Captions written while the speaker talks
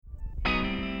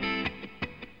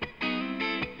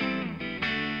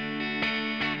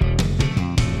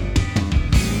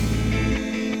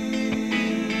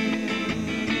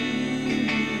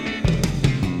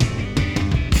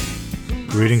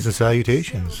Greetings and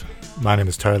salutations. My name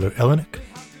is Tyler Elenick,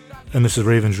 and this is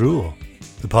Raven's Rule,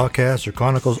 the podcast that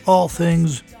chronicles all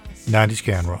things 90s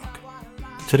can rock.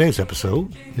 Today's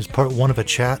episode is part one of a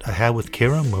chat I had with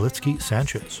Keram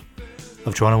Malicki-Sánchez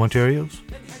of Toronto, Ontario's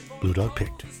Blue Dog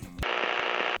Pict.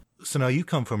 So now you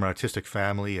come from an artistic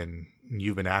family and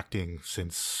you've been acting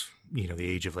since, the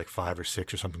age of like 5 or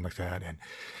 6 or something like that,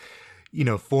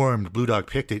 and, formed Blue Dog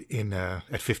Pict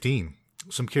at 15.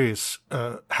 So I'm curious,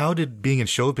 how did being in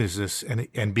show business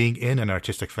and being in an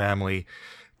artistic family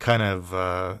kind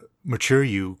of mature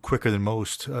you quicker than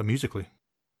most musically?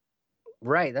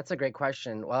 Right, that's a great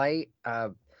question. Well, I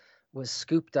was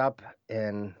scooped up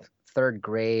in third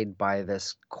grade by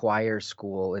this choir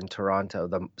school in Toronto,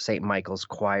 the St. Michael's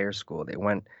Choir School. They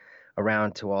went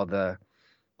around to all the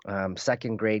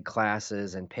second grade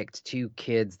classes and picked 2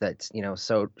 kids that,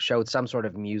 showed some sort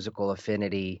of musical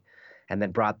affinity, and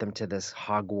then brought them to this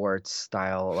Hogwarts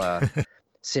style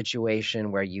situation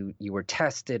where you were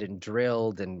tested and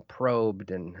drilled and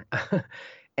probed and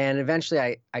and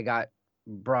eventually I got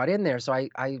brought in there. So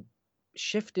I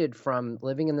shifted from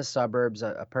living in the suburbs,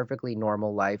 a perfectly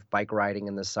normal life, bike riding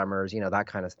in the summers, that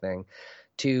kind of thing,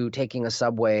 to taking a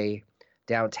subway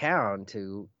downtown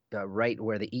to right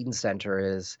where the Eaton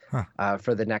Center is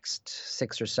for the next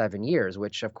 6 or 7 years,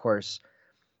 which of course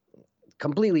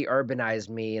completely urbanized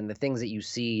me. And the things that you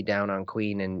see down on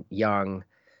Queen and Yonge,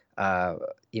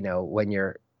 when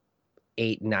you're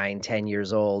 8, 9, 10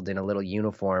 years old in a little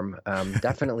uniform,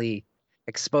 definitely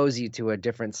expose you to a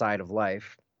different side of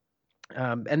life.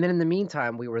 And then in the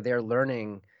meantime, we were there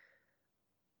learning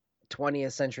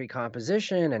 20th century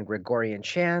composition and Gregorian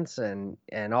chants and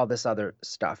all this other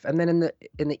stuff. And then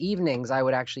in the evenings, I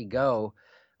would actually go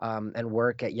and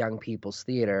work at Young People's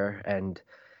Theater and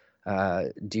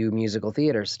do musical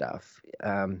theater stuff.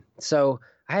 So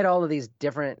I had all of these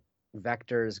different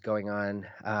vectors going on.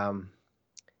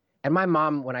 And my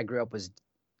mom, when I grew up, was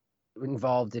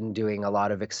involved in doing a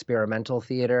lot of experimental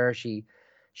theater. She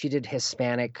did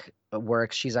Hispanic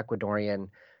work. She's Ecuadorian.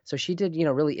 So she did,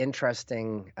 really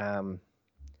interesting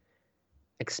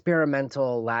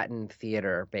experimental Latin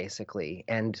theater, basically.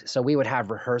 And so we would have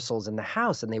rehearsals in the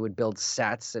house, and they would build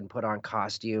sets and put on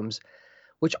costumes,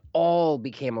 which all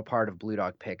became a part of Blue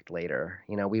Dog Pict later.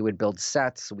 We would build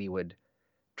sets, we would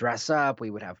dress up,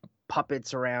 we would have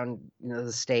puppets around,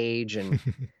 the stage, and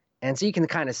and so you can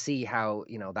kind of see how,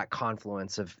 that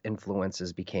confluence of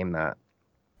influences became that.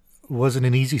 Was it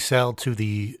an easy sell to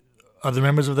the other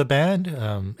members of the band,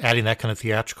 adding that kind of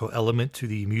theatrical element to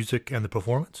the music and the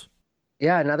performance?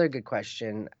 Yeah, another good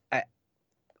question.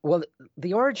 Well,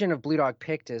 the origin of Blue Dog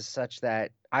Pict is such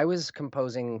that I was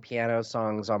composing piano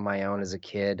songs on my own as a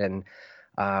kid, and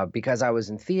because I was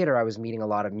in theater, I was meeting a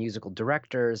lot of musical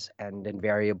directors and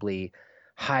invariably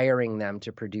hiring them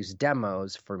to produce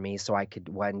demos for me so I could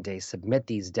one day submit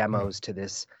these demos to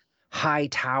this high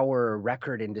tower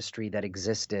record industry that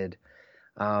existed.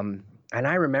 And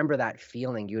I remember that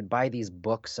feeling. You would buy these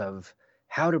books of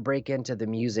how to break into the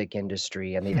music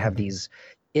industry, and they'd have these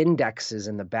indexes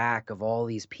in the back of all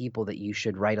these people that you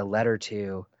should write a letter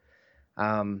to.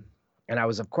 And I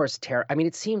was, of course,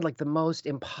 it seemed like the most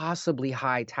impossibly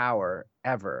high tower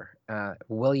ever.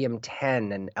 William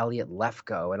Tenn and Elliot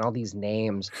Lefko and all these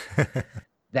names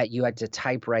that you had to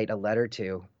typewrite a letter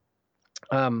to.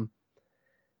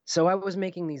 So I was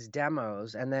making these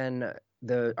demos, and then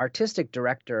the artistic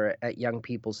director at Young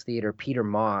People's Theater, Peter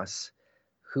Moss,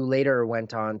 who later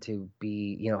went on to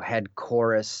be, head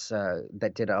chorus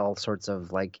that did all sorts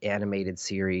of like animated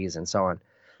series and so on.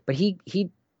 But he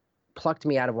plucked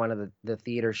me out of one of the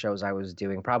theater shows I was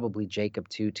doing, probably Jacob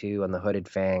Tutu and the Hooded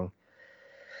Fang,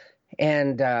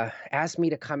 and asked me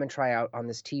to come and try out on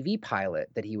this TV pilot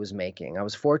that he was making. I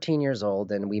was 14 years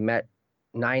old, and we met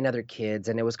 9 other kids,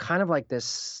 and it was kind of like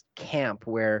this camp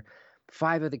where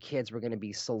 5 of the kids were going to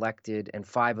be selected and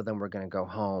 5 of them were going to go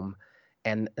home.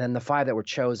 And then the 5 that were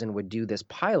chosen would do this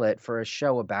pilot for a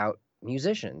show about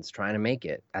musicians trying to make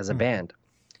it as a band.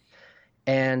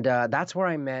 And that's where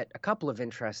I met a couple of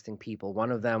interesting people.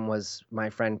 One of them was my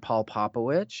friend Paul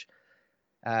Popowich,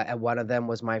 and one of them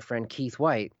was my friend Keith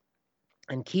White.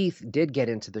 And Keith did get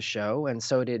into the show, and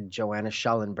so did Joanna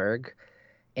Schellenberg.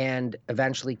 And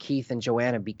eventually Keith and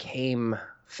Joanna became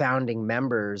founding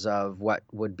members of what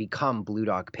would become Blue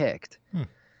Dog Pict.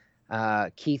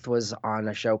 Keith was on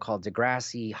a show called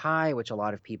Degrassi High, which a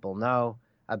lot of people know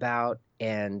about.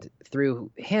 And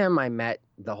through him, I met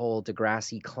the whole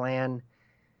Degrassi clan.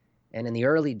 And in the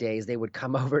early days, they would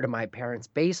come over to my parents'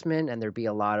 basement, and there'd be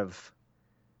a lot of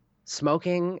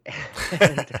smoking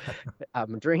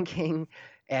and drinking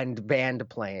and band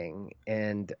playing.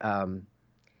 And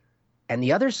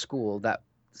the other school that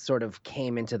sort of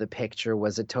came into the picture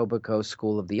was Etobicoke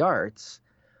School of the Arts,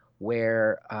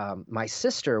 where my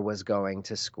sister was going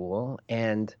to school,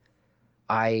 and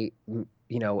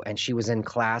and she was in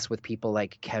class with people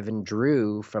like Kevin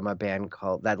Drew from a band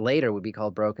that later would be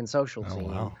called Broken Social Oh,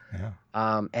 Scene. wow.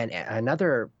 Yeah. And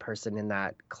another person in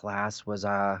that class was,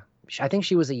 I think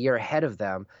she was a year ahead of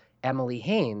them, Emily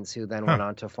Haynes, who then went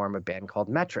on to form a band called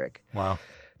Metric. Wow.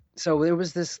 So there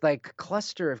was this like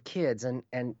cluster of kids,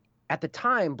 and at the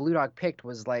time, Blue Dog Pict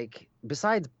was like,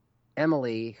 besides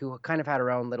Emily, who kind of had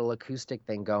her own little acoustic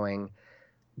thing going,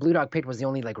 Blue Dog Pict was the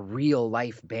only like real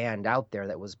life band out there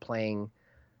that was playing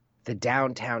the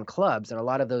downtown clubs, and a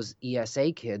lot of those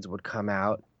ESA kids would come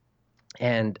out,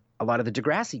 and a lot of the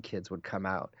Degrassi kids would come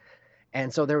out,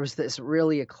 and so there was this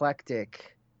really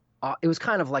eclectic. It was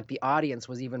kind of like the audience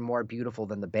was even more beautiful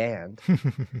than the band.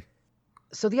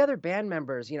 So the other band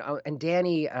members, and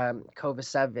Danny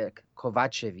Kovacevic,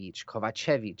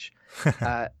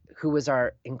 who was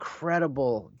our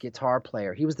incredible guitar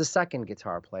player. He was the second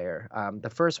guitar player. The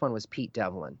first one was Pete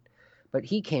Devlin, but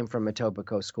he came from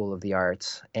Etobicoke School of the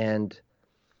Arts and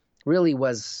really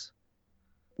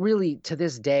to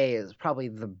this day is probably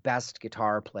the best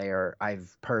guitar player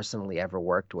I've personally ever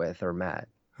worked with or met.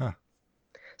 Huh.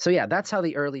 So yeah, that's how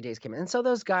the early days came in. And so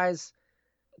those guys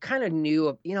kind of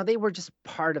knew, they were just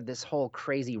part of this whole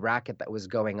crazy racket that was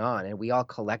going on, and we all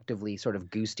collectively sort of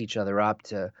goosed each other up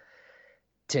to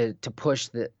push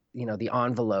the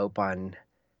envelope on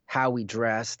how we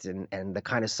dressed and the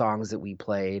kind of songs that we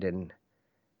played, and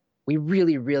we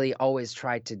really, really always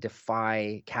tried to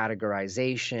defy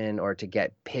categorization or to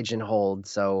get pigeonholed.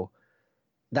 So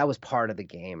that was part of the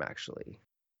game, actually.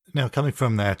 Now, coming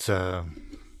from that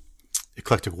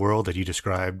eclectic world that you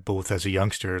described, both as a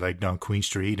youngster, like down Queen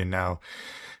Street, and now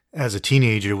as a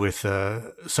teenager with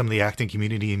some of the acting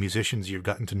community and musicians you've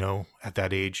gotten to know at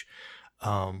that age,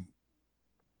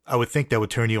 I would think that would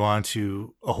turn you on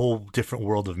to a whole different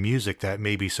world of music that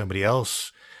maybe somebody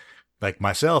else, like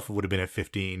myself, would have been at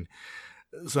 15.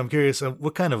 So I'm curious,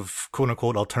 what kind of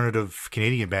quote-unquote alternative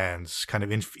Canadian bands kind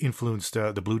of influenced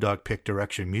the Blue Dog Pict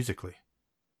direction musically?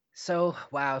 So,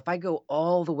 wow, if I go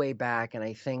all the way back and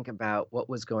I think about what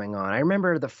was going on, I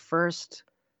remember the first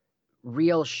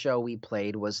real show we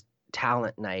played was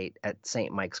Talent Night at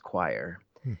St. Mike's Choir.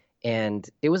 And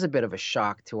it was a bit of a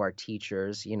shock to our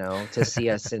teachers, to see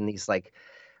us in these like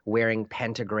wearing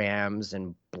pentagrams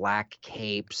and black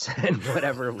capes and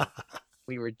whatever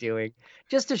we were doing,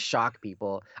 just to shock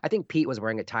people. I think Pete was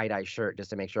wearing a tie-dye shirt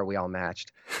just to make sure we all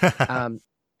matched. And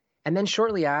then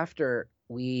shortly after,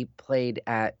 we played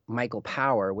at Michael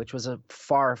Power, which was a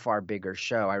far, far bigger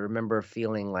show. I remember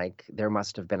feeling like there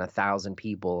must have been 1,000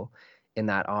 people in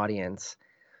that audience.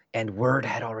 And word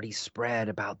had already spread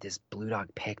about this Blue Dog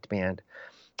Pict band.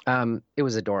 It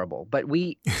was adorable. But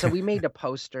we made a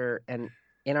poster, and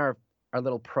in our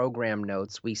little program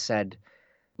notes, we said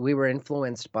we were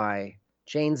influenced by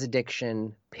Jane's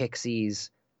Addiction, Pixies,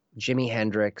 Jimi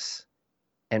Hendrix,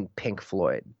 and Pink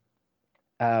Floyd,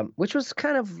 which was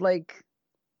kind of like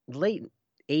late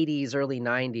 80s, early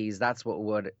 90s. That's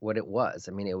what it was.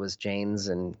 I mean, it was Jane's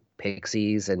and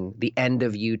Pixies and the end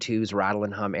of U2's Rattle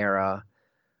and Hum era.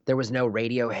 There was no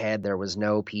Radiohead. There was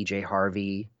no PJ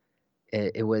Harvey.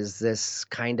 It was this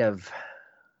kind of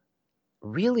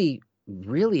really,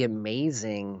 really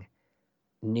amazing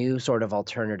new sort of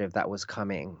alternative that was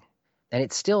coming. And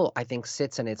it still, I think,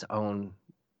 sits in its own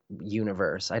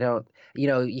universe.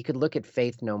 You could look at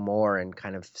Faith No More and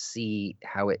kind of see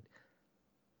how it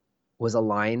was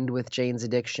aligned with Jane's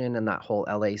Addiction and that whole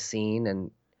LA scene.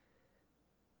 And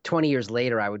 20 years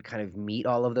later, I would kind of meet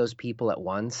all of those people at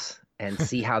once and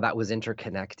see how that was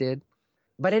interconnected.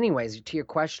 But anyways, to your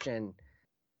question,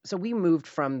 so we moved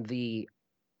from the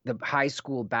high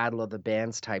school battle of the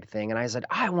bands type thing, and I said,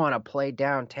 I want to play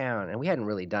downtown, and we hadn't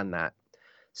really done that.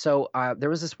 So there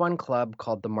was this one club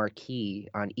called the Marquee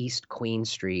on East Queen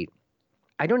Street.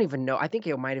 I don't even know. I think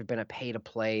it might have been a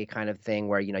pay-to-play kind of thing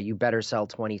where, you better sell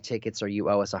 20 tickets or you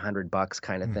owe us $100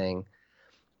 kind of thing.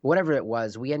 Whatever it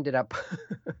was, we ended up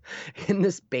in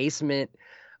this basement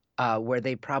where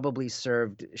they probably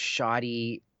served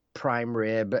shoddy prime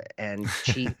rib and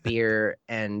cheap beer,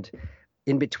 and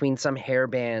in between some hair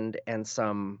band and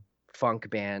some funk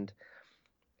band.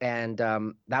 And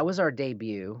that was our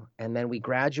debut. And then we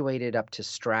graduated up to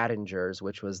Strattinger's,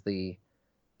 which was the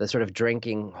sort of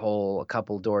drinking hole a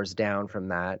couple doors down from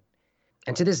that.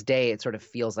 And to this day, it sort of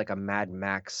feels like a Mad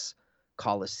Max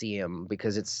Coliseum,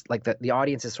 because it's like the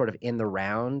audience is sort of in the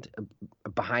round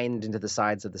behind into the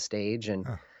sides of the stage, and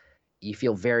you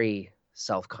feel very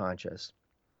self-conscious.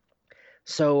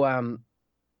 So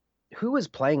who was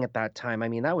playing at that time? I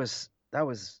mean, that was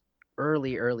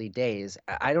early days.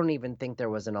 I don't even think there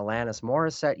was an Alanis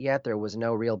Morissette yet. There was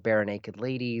no real Bare Naked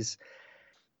Ladies.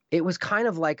 It was kind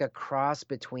of like a cross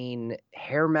between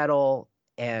hair metal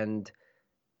and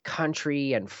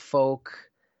country and folk.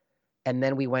 And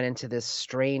then we went into this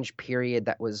strange period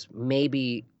that was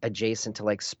maybe adjacent to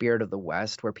like Spirit of the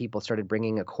West, where people started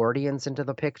bringing accordions into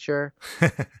the picture.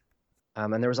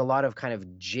 And there was a lot of kind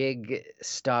of jig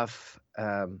stuff,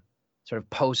 sort of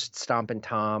post Stompin'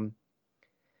 Tom.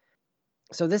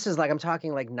 So this is like, I'm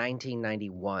talking like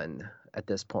 1991 at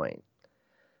this point.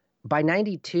 By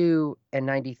 92 and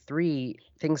 93,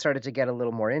 things started to get a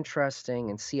little more interesting,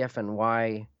 and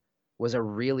CFNY was a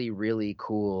really, really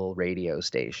cool radio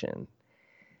station.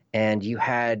 And you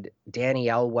had Danny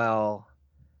Elwell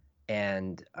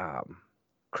and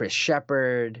Chris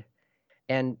Shepherd,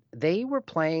 and they were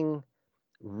playing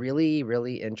really,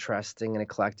 really interesting and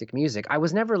eclectic music. I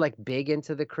was never like big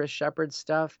into the Chris Shepherd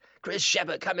stuff. Chris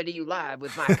Shepherd coming to you live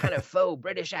with my kind of faux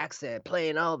British accent,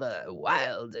 playing all the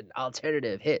wild and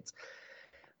alternative hits.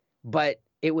 But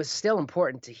it was still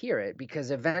important to hear it, because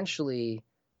eventually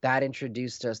that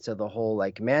introduced us to the whole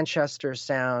like Manchester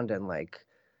sound and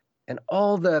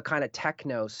all the kind of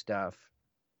techno stuff.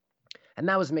 And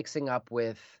that was mixing up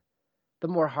with the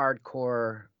more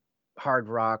hardcore, hard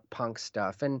rock, punk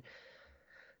stuff. And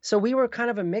so we were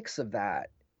kind of a mix of that.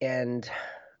 And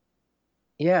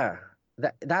yeah,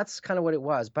 that's kind of what it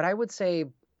was. But I would say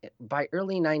by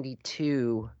early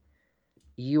 92,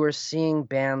 you were seeing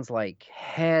bands like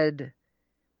Head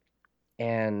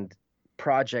and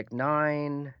Project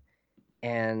 9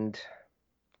 and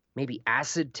maybe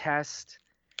Acid Test.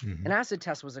 Mm-hmm. And Acid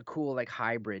Test was a cool like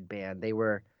hybrid band. They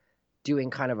were doing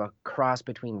kind of a cross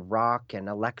between rock and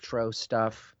electro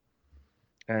stuff.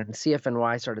 And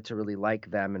CFNY started to really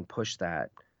like them and push that.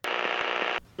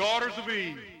 Daughters of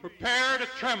Eve, prepare to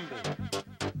tremble.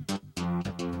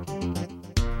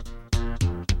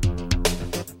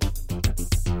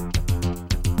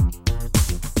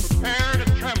 Prepare to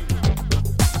tremble.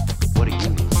 What do you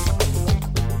mean?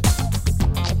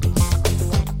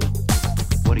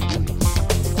 What do you mean?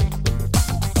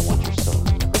 I want your soul.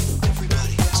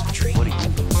 Everybody has a dream. What do you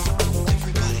mean?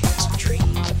 Everybody has a dream.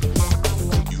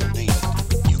 You need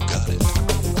it. You got it.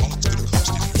 All it's gonna cost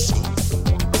is your soul.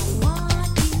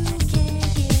 What you can't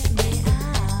get me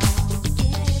out,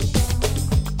 get it done.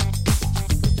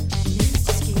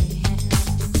 Mr. Skin. What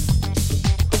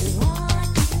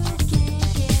you can't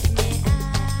get me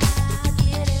out,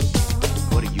 get it done.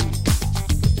 What do you mean?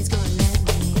 It's gonna let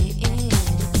me in.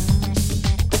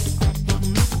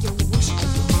 He'll make your wish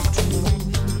come true.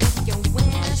 He'll make your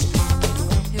wish come.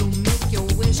 He'll make your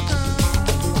wish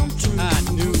come true. I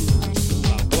knew who I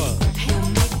was. He'll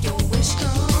make your wish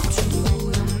come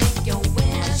true. He'll make your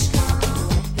wish come.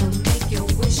 He'll make your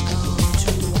wish come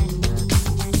true.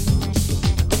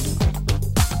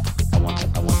 I want,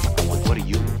 what do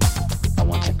you mean? I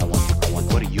want,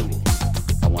 what do you mean?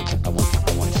 I want, I want your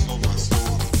soul.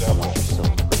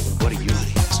 What do you mean? I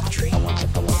want, everybody has a dream. I want,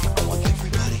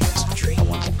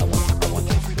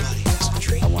 everybody has a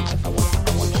dream. I want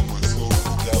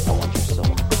your soul.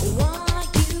 Why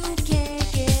you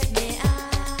can't get me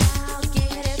out,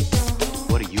 get it done.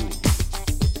 What do you mean?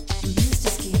 Mr.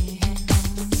 Skin.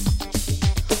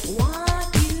 Why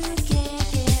you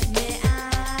can't get me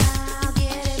out,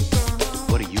 get it done.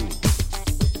 What do you mean?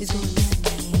 He's gonna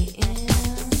let me in.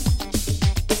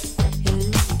 He'll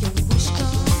make your wish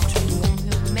come true.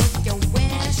 He'll make your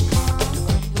wish come.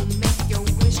 He'll make your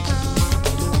wish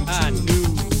come I knew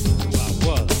who I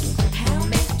was. He'll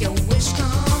make your wish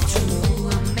come true.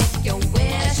 He'll make your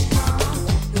wish come.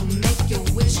 He'll make your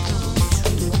wish come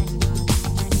true.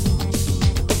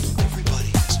 Everybody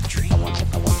has a dream. I want.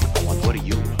 What do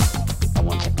you mean? I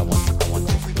want.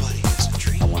 Everybody has a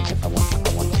dream. I want. You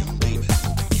name it.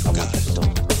 You got it.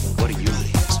 What do you mean?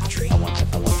 Has a dream. I want.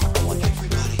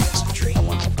 Everybody has a dream. I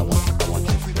want.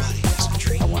 Everybody has a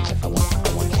dream. I want.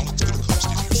 All it's gonna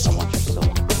cost is your soul.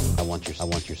 I want your soul.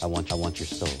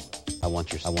 I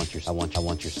want your soul. I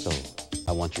want your soul.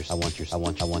 I want your soul. I want your soul. I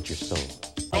want your soul.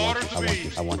 Daughters of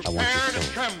Eve, prepare to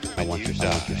tremble. I want your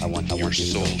soul. Your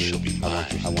soul shall be mine.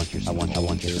 I want your soul. I want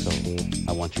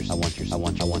your soul. I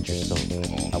want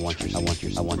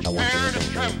your soul. Prepare to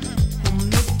tremble. He'll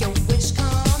make your wish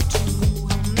come true.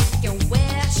 He'll make your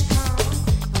wish come.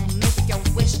 He'll make your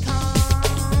wish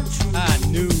come true. I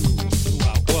knew who I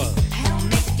was. He'll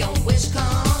make your wish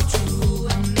come true.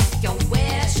 He'll make your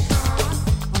wish come.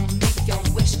 He'll make your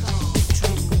wish come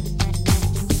true.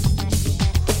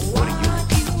 What do you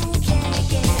can't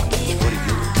get me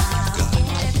out,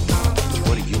 get it done.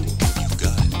 What do you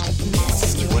got it?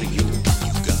 Mrs. What do you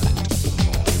got it?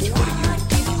 What do you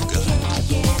got it?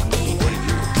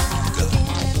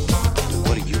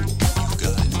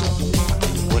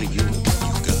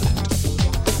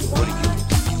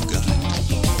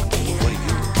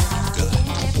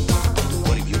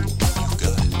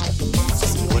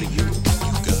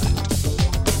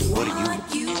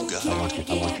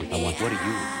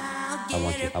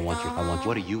 What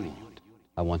do you want?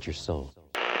 I want your soul.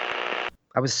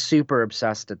 I was super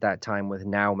obsessed at that time with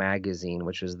Now Magazine,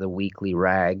 which was the weekly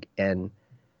rag. And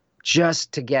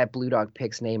just to get Blue Dog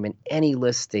Pict's name in any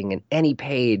listing and any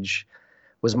page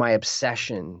was my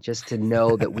obsession, just to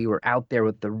know that we were out there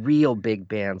with the real big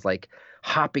bands like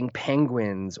Hopping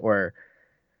Penguins or,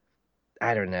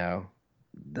 I don't know,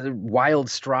 the Wild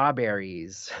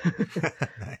Strawberries.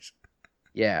 Nice.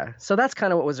 Yeah. So that's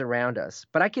kind of what was around us.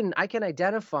 But I can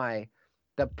identify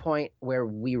the point where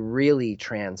we really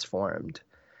transformed.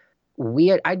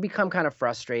 I'd become kind of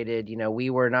frustrated. You know, we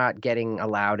were not getting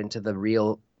allowed into the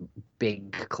real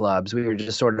big clubs. We were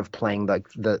just sort of playing like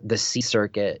the C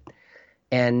circuit,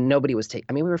 and nobody was taking.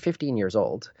 I mean, we were 15 years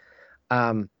old.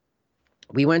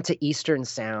 We went to Eastern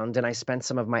Sound, and I spent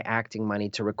some of my acting money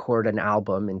to record an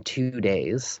album in 2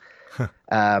 days.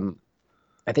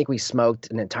 I think we smoked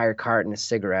an entire carton of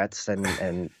cigarettes,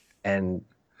 and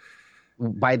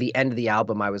by the end of the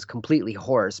album, I was completely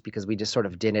hoarse because we just sort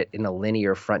of did it in a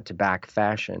linear front to back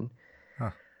fashion. Huh.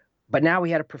 But now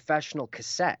we had a professional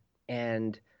cassette,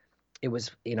 and it was,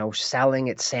 you know, selling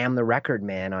at Sam the Record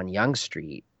Man on Yonge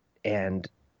Street, and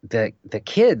the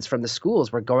kids from the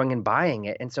schools were going and buying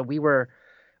it, and so we were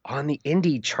on the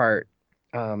indie chart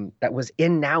that was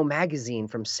in Now Magazine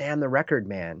from Sam the Record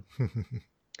Man.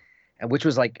 And which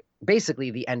was like basically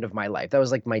the end of my life. That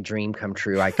was like my dream come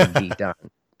true. I could be done.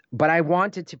 But I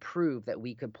wanted to prove that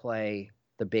we could play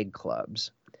the big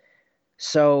clubs.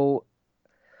 So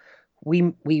we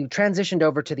transitioned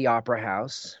over to the Opera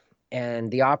House,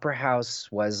 and the Opera House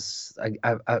was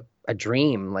a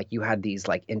dream. Like, you had these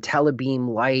like IntelliBeam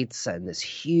lights and this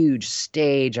huge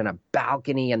stage and a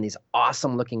balcony and these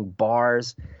awesome looking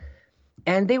bars.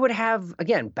 And they would have,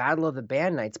 again, Battle of the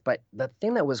Band nights. But the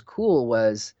thing that was cool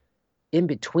was, in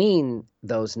between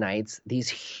those nights, these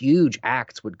huge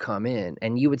acts would come in,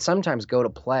 and you would sometimes go to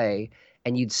play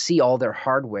and you'd see all their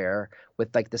hardware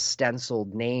with like the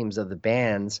stenciled names of the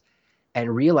bands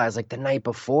and realize like the night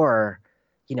before,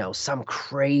 you know, some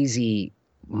crazy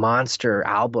monster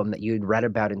album that you'd read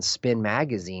about in Spin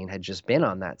magazine had just been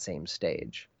on that same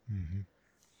stage. Mm-hmm.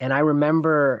 And I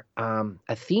remember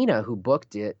Athena, who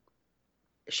booked it,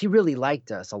 she really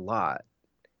liked us a lot.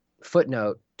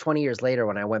 Footnote, 20 years later,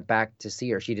 when I went back to see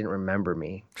her, she didn't remember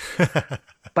me.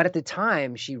 But at the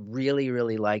time, she really,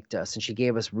 really liked us, and she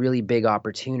gave us really big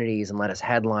opportunities and let us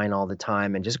headline all the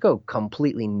time and just go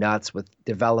completely nuts with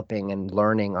developing and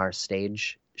learning our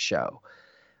stage show.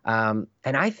 And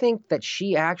I think that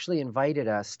she actually invited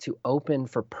us to open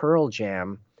for Pearl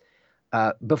Jam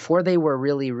before they were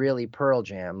really, really Pearl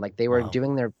Jam. Like, they were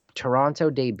doing their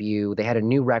Toronto debut. They had a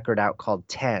new record out called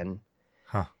 10.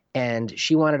 And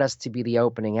she wanted us to be the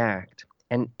opening act.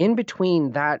 And in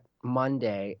between that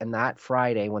Monday and that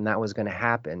Friday, when that was going to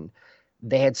happen,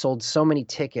 they had sold so many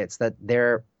tickets that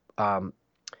their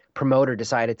promoter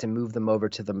decided to move them over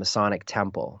to the Masonic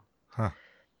Temple.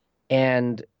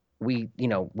 And we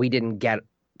didn't get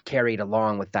carried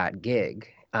along with that gig.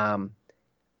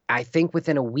 I think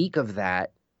within a week of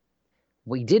that,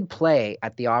 we did play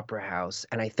at the Opera House.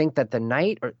 And I think that the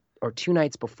night or 2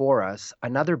 nights before us,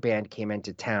 another band came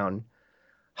into town,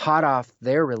 hot off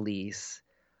their release,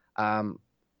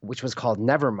 which was called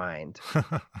Nevermind.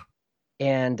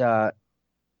 And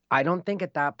I don't think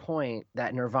at that point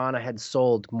that Nirvana had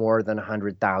sold more than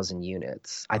 100,000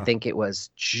 units. I think it was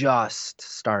just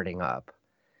starting up.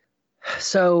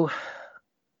 So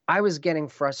I was getting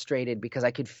frustrated because I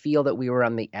could feel that we were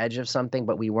on the edge of something,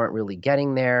 but we weren't really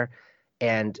getting there.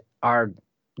 And our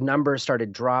numbers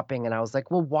started dropping, and I was like,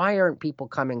 well, why aren't people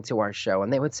coming to our show?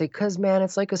 And they would say, because, man,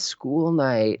 it's like a school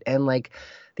night, and like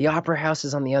the Opera House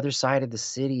is on the other side of the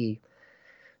city.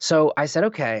 So I said,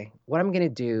 okay, what I'm going to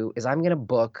do is I'm going to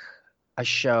book a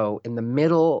show in the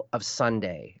middle of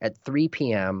Sunday at 3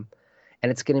 p.m., and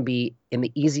it's going to be in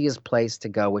the easiest place to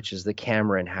go, which is the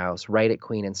Cameron House right at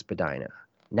Queen and Spadina.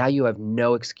 Now you have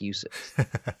no excuses.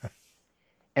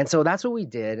 And so that's what we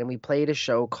did, and we played a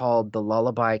show called The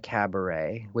Lullaby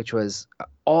Cabaret, which was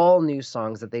all new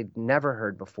songs that they'd never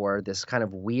heard before, this kind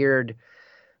of weird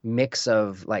mix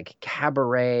of like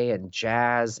cabaret and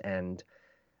jazz and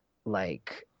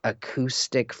like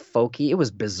acoustic folky. It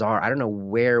was bizarre. I don't know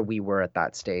where we were at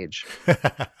that stage.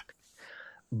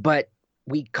 But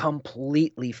we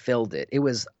completely filled it. It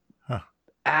was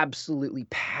absolutely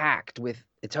packed with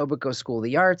Etobicoke School of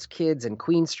the Arts kids and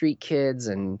Queen Street kids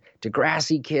and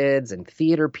Degrassi kids and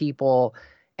theater people,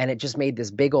 and it just made this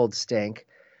big old stink.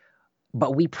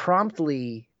 But we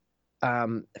promptly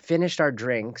finished our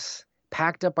drinks,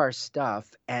 packed up our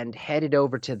stuff, and headed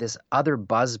over to this other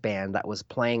buzz band that was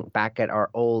playing back at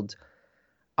our old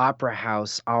Opera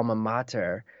House alma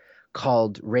mater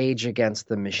called Rage Against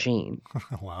the Machine.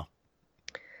 Wow.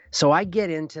 So I get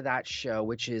into that show,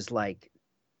 which is like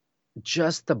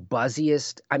just the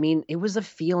buzziest. I mean, it was a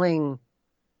feeling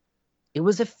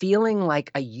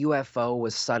like a UFO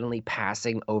was suddenly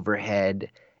passing overhead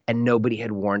and nobody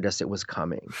had warned us it was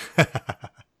coming.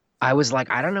 I was like,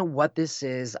 I don't know what this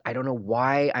is. I don't know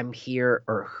why I'm here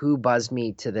or who buzzed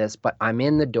me to this, but I'm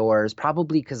in the doors,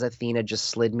 probably because Athena just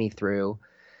slid me through.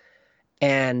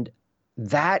 And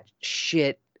that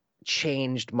shit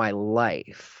changed my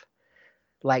life.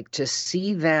 Like to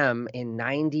see them in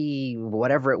 90,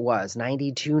 whatever it was,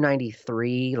 92,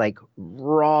 93, like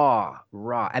raw.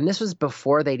 And this was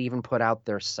before they'd even put out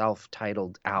their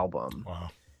self-titled album. Wow.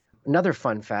 Another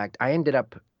fun fact, I ended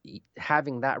up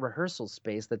having that rehearsal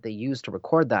space that they used to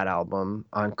record that album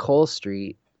on Cole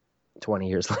Street 20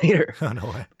 years later. Oh, no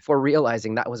way. Before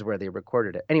realizing that was where they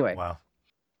recorded it. Anyway, Wow.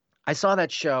 I saw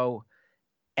that show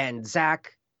and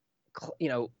Zach,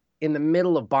 in the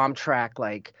middle of Bomb Track,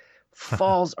 like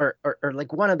falls or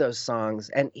like one of those songs,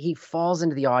 and he falls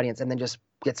into the audience and then just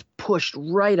gets pushed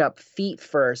right up feet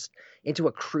first into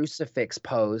a crucifix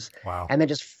pose. Wow. And then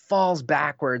just falls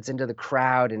backwards into the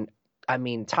crowd. And I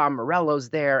mean, Tom Morello's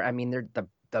there. I mean, they're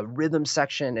the rhythm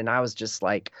section. And I was just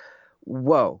like,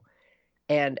 whoa.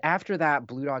 And after that,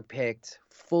 Blue Dog Pict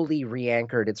fully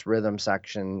re-anchored its rhythm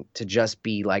section to just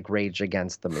be like Rage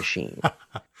Against the Machine.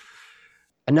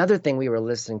 Another thing we were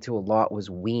listening to a lot was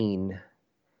Ween.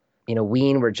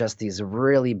 Ween were just these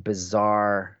really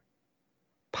bizarre,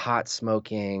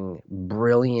 pot-smoking,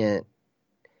 brilliant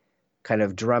kind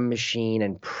of drum machine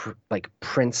and like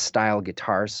Prince-style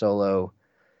guitar solo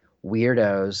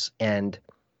weirdos. And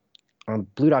on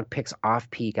Blue Dog Pict's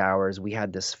off-peak hours, we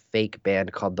had this fake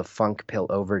band called the Funk Pill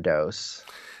Overdose.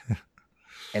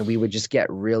 And we would just get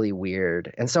really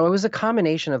weird. And so it was a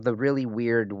combination of the really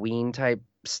weird Ween-type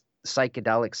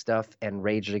psychedelic stuff and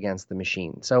Rage Against the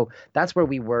Machine. So that's where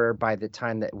we were by the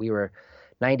time that we were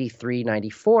 93,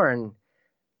 94. And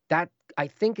that, I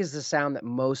think, is the sound that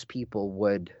most people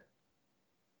would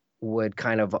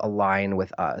kind of align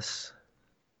with us.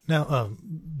 Now,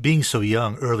 being so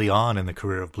young early on in the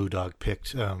career of Blue Dog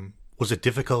Pict, was it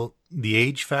difficult, the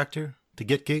age factor, to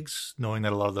get gigs, knowing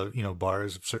that a lot of the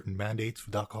bars have certain mandates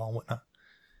with alcohol and whatnot?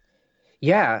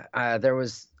 Yeah, there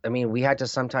was. I mean, we had to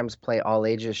sometimes play all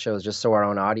ages shows just so our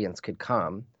own audience could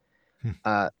come.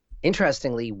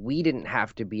 Interestingly, we didn't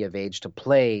have to be of age to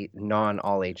play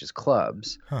non-all ages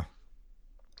clubs. Huh.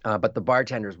 But the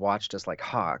bartenders watched us like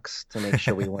hawks to make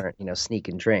sure we weren't,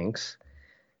 sneaking drinks.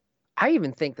 I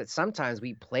even think that sometimes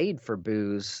we played for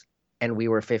booze and we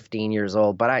were 15 years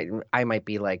old, but I might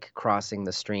be like crossing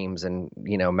the streams and,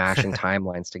 mashing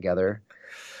timelines together.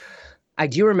 I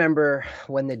do remember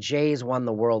when the Jays won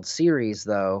the World Series,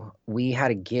 though, we had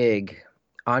a gig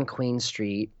on Queen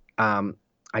Street.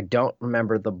 I don't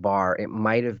remember the bar. It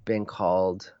might have been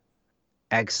called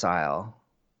Exile.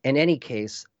 In any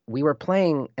case, we were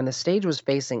playing and the stage was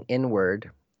facing inward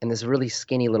in this really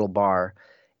skinny little bar,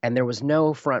 and there was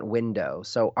no front window.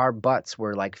 So our butts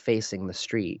were like facing the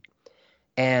street,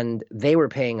 and they were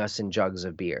paying us in jugs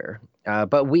of beer.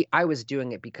 But I was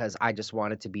doing it because I just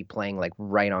wanted to be playing like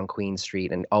right on Queen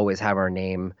Street and always have our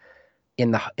name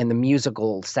in the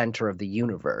musical center of the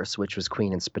universe, which was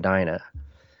Queen and Spadina.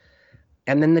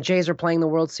 And then the Jays are playing the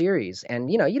World Series,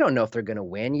 and you don't know if they're going to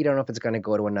win. You don't know if it's going to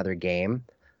go to another game,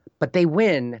 but they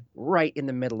win right in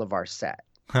the middle of our set.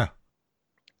 Huh.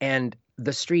 And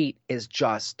the street is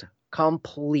just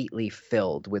completely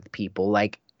filled with people.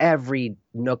 Like every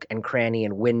nook and cranny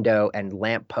and window and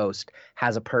lamppost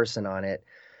has a person on it.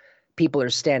 People are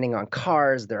standing on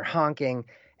cars, they're honking.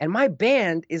 And my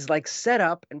band is like set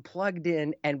up and plugged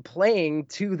in and playing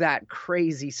to that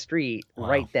crazy street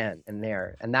right then and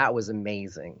there. And that was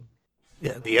amazing.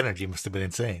 Yeah, the energy must have been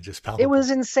insane, just palpable. It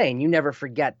was insane. You never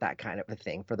forget that kind of a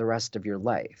thing for the rest of your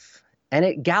life. And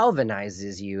it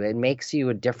galvanizes you. It makes you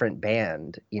a different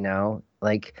band,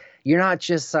 Like you're not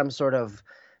just some sort of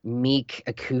meek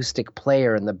acoustic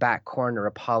player in the back corner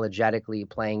apologetically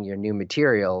playing your new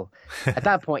material. At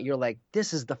that point, you're like,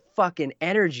 this is the fucking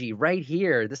energy right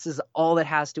here. This is all that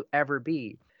has to ever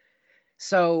be.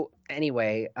 So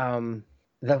anyway,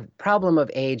 the problem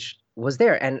of age was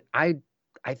there. And I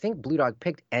think Blue Dog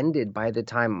Pict ended by the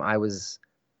time I was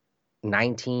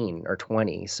 19 or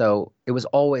 20. So it was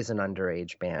always an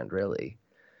underage band, really.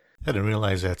 I didn't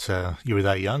realize that you were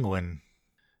that young when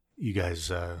you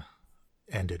guys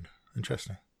ended.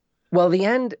 Interesting. Well, the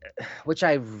end, which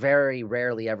I very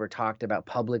rarely ever talked about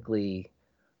publicly,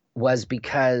 was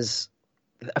because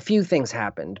a few things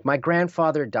happened. My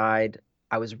grandfather died.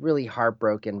 I was really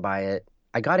heartbroken by it.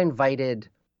 I got invited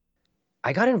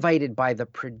I got invited by the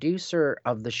producer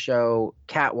of the show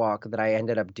Catwalk that I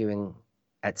ended up doing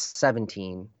at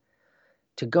 17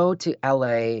 to go to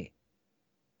LA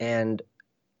and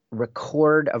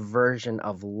record a version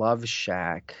of Love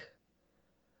Shack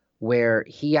where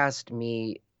he asked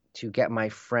me to get my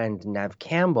friend Nev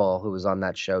Campbell, who was on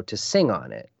that show, to sing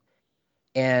on it.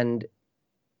 And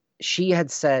she had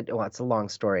said, well, it's a long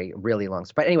story, really long.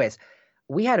 But anyways,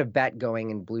 we had a bet going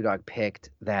in Blue Dog Pict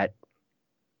that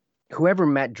whoever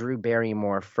met Drew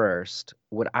Barrymore first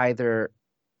would either,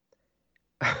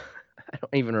 I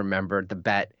don't even remember the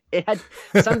bet. It had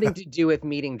something to do with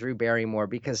meeting Drew Barrymore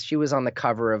because she was on the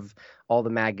cover of all the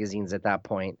magazines at that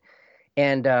point.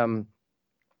 And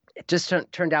it just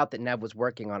turned out that Nev was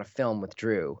working on a film with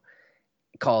Drew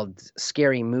called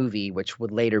Scary Movie, which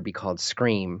would later be called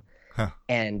Scream. Huh.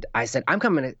 And I said, I'm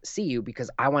coming to see you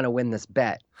because I want to win this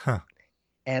bet. Huh.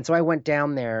 And so I went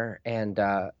down there, and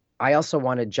I also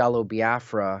wanted Jello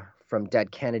Biafra from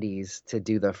Dead Kennedys to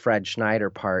do the Fred Schneider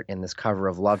part in this cover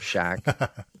of Love Shack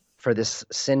for this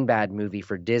Sinbad movie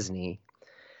for Disney.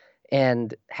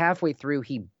 And halfway through,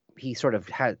 he sort of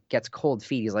gets cold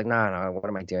feet. He's like, no, what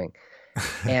am I doing?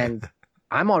 And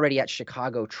I'm already at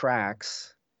Chicago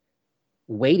Tracks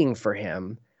waiting for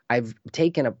him. I've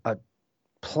taken a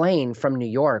plane from New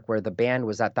York where the band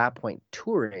was at that point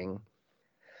touring.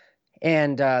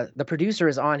 And the producer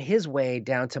is on his way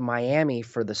down to Miami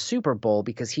for the Super Bowl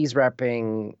because he's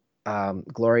repping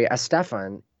Gloria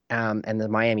Estefan and the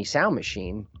Miami Sound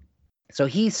Machine. So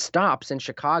he stops in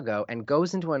Chicago and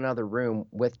goes into another room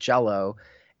with Jello.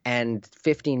 And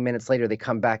 15 minutes later, they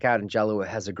come back out and Jello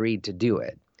has agreed to do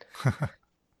it.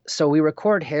 So we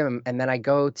record him, and then I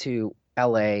go to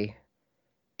LA.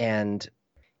 And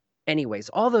anyways,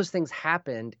 all those things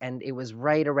happened, and it was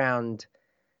right around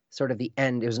sort of the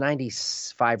end. It was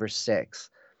 95 or 6.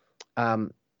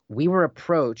 We were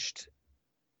approached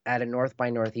at a North by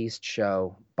Northeast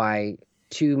show by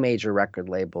 2 major record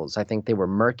labels. I think they were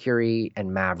Mercury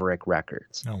and Maverick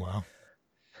Records. Oh, wow.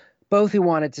 Both who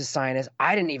wanted to sign us.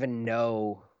 I didn't even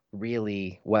know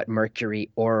really what Mercury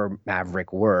or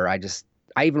Maverick were. I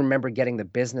even remember getting the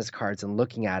business cards and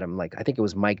looking at them. Like, I think it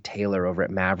was Mike Taylor over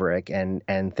at Maverick and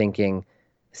thinking,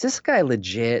 is this guy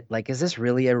legit? Like, is this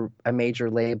really a major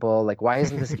label? Like, why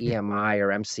isn't this EMI or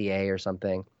MCA or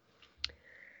something?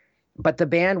 But the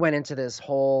band went into this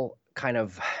whole kind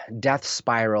of death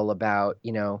spiral about,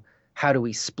 how do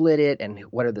we split it and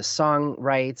what are the song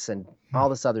rights and all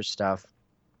this other stuff.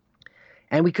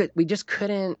 And we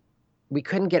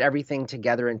couldn't get everything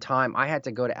together in time. I had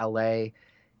to go to LA,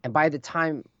 and by the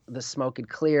time the smoke had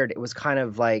cleared, it was kind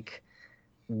of like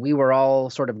we were all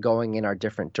sort of going in our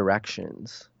different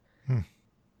directions.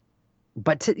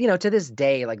 But to this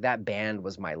day, like, that band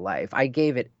was my life. I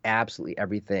gave it absolutely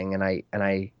everything, and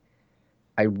I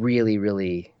really,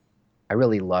 really, I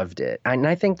really loved it. And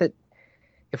I think that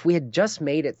if we had just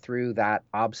made it through that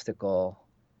obstacle,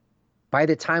 by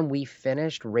the time we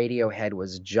finished, Radiohead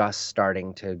was just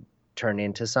starting to turn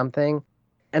into something.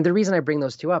 And the reason I bring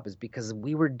those two up is because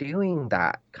we were doing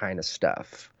that kind of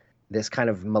stuff, this kind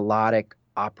of melodic,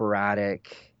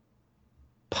 operatic,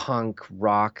 punk,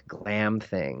 rock, glam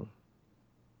thing.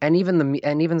 And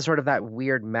even sort of that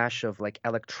weird mesh of like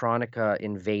electronica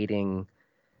invading,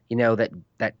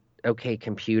 that OK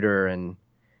Computer and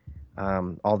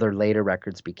all their later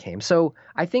records became. So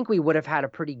I think we would have had a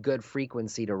pretty good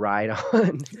frequency to ride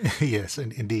on. Yes,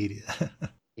 indeed.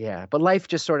 Yeah, but life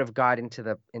just sort of got into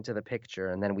the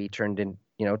picture, and then we turned in,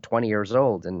 20 years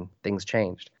old, and things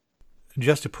changed.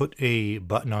 Just to put a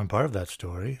button on part of that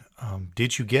story,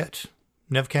 did you get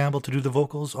Nev Campbell to do the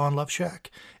vocals on Love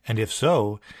Shack? And if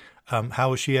so,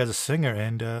 how was she as a singer,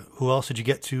 and who else did you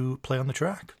get to play on the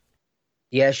track?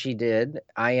 Yeah, she did.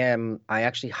 I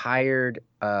actually hired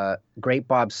Great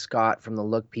Bob Scott from the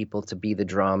Look People to be the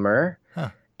drummer. Huh.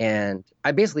 And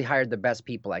I basically hired the best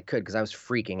people I could because I was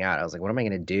freaking out. I was like, what am I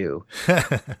going to do?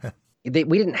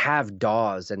 We didn't have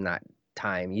DAWs in that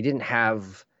time. You didn't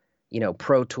have,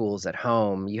 Pro Tools at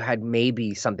home. You had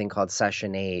maybe something called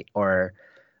Session 8 or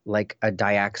like a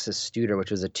Diaxis Studer, which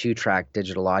was a 2-track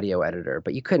digital audio editor.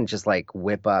 But you couldn't just like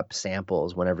whip up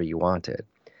samples whenever you wanted.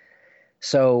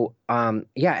 So, and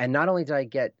not only did I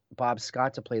get Bob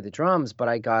Scott to play the drums, but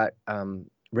I got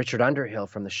Richard Underhill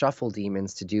from the Shuffle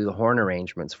Demons to do the horn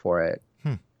arrangements for it.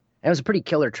 And it was a pretty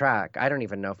killer track. I don't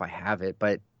even know if I have it,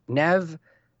 but Nev,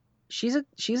 she's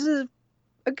a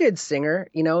good singer.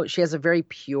 She has a very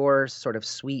pure, sort of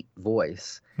sweet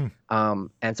voice.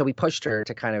 And so we pushed her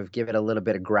to kind of give it a little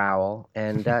bit of growl,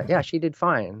 and she did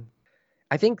fine.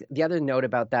 I think the other note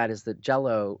about that is that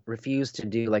Jello refused to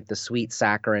do like the sweet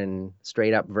saccharine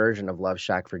straight up version of Love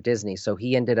Shack for Disney. So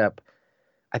he ended up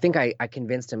I think I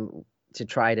convinced him to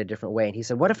try it a different way. And he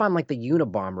said, what if I'm like the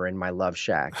Unabomber in my Love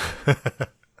Shack?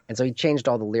 And so he changed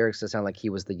all the lyrics to sound like he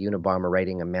was the Unabomber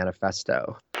writing a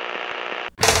manifesto.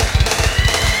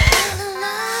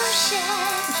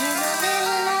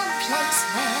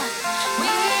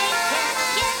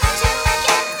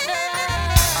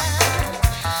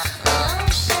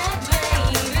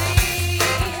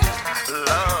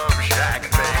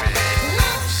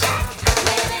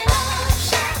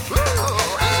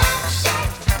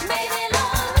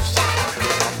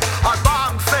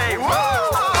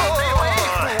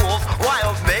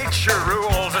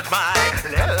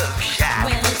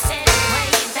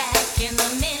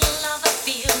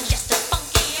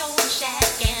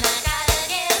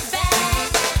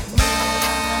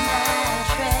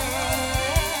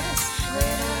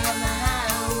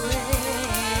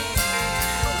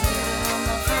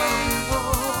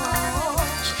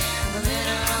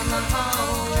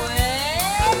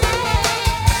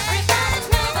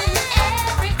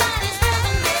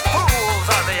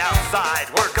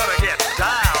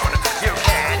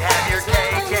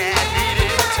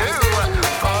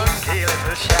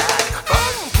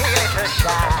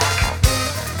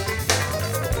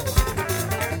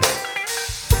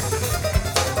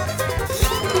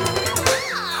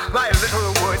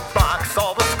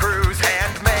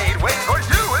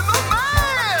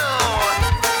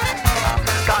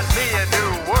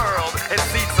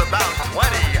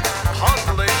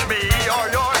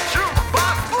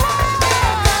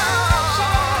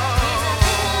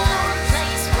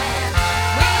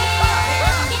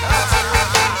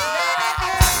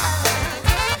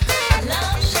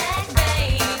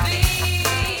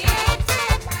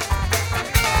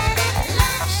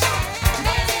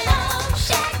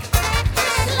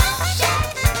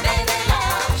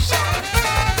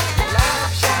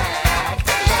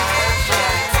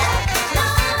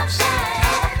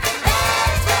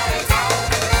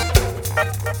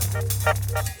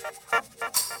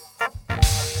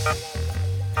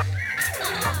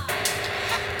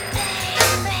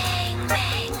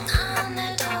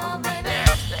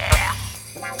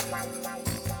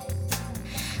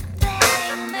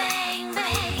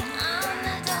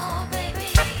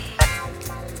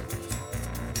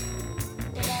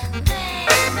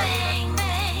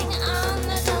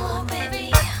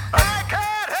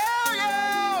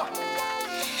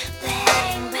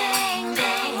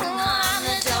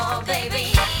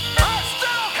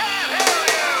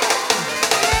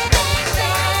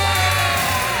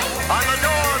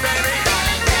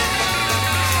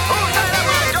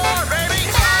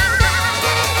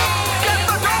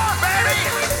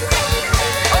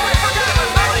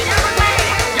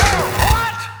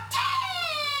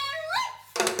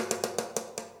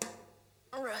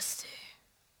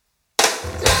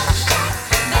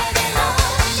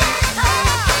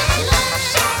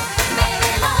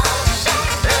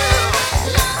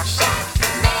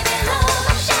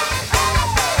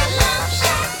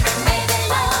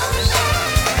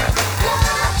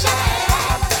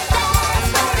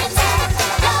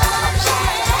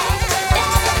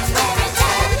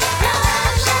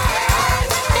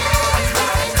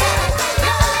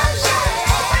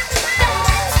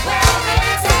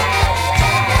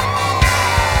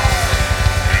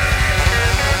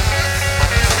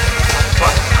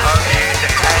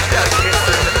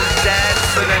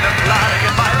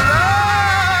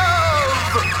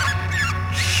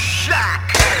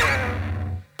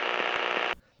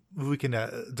 We can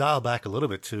dial back a little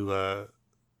bit to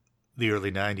the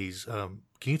early '90s.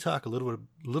 Can you talk a little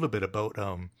bit about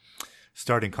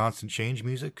starting Constant Change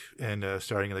Music and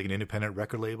starting like an independent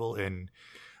record label, and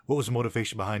what was the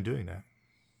motivation behind doing that?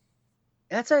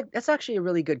 That's actually a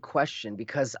really good question,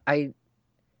 because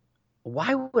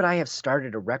why would I have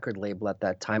started a record label at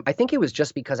that time? I think it was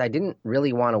just because I didn't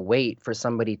really want to wait for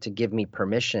somebody to give me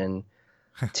permission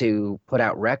to put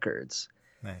out records.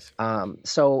 Nice.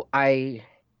 So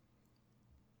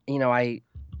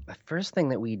the first thing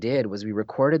that we did was we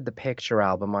recorded the Picture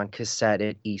album on cassette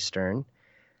at Eastern.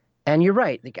 And you're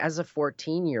right, like as a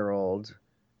 14-year-old,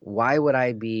 why would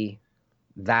I be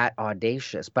that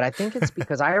audacious? But I think it's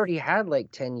because I already had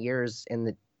like 10 years in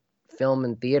the film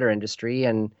and theater industry,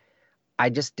 and I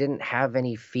just didn't have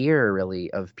any fear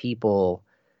really of people,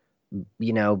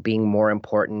 being more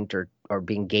important or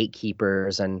being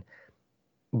gatekeepers.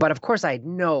 But of course I had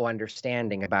no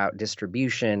understanding about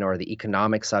distribution or the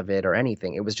economics of it or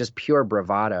anything. It was just pure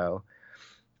bravado.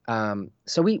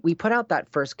 So we put out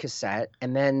that first cassette,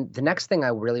 and then the next thing I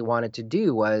really wanted to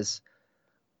do was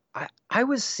I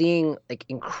was seeing like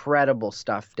incredible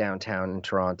stuff downtown in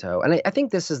Toronto. And I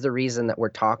think this is the reason that we're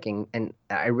talking, and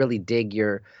I really dig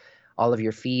all of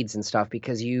your feeds and stuff,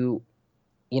 because you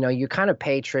kind of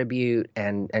pay tribute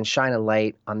and shine a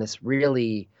light on this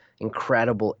really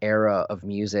incredible era of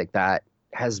music that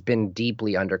has been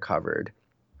deeply undercovered.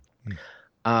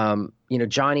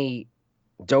 Johnny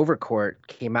Dovercourt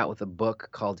came out with a book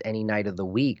called Any Night of the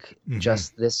Week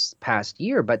just this past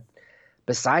year, but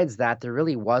besides that, there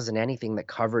really wasn't anything that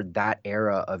covered that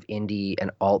era of indie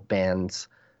and alt bands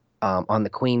on the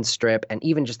Queen Strip, and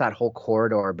even just that whole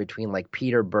corridor between like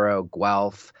Peterborough,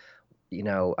 Guelph,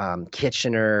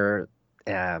 Kitchener,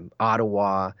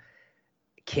 Ottawa,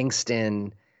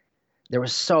 Kingston. There were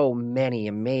so many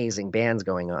amazing bands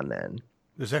going on then.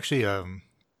 There's actually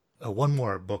one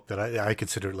more book that I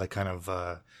consider like kind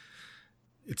of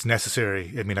it's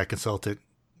necessary. I mean, I consult it,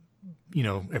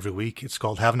 every week. It's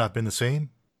called Have Not Been the Same.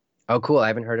 Oh, cool. I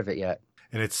haven't heard of it yet.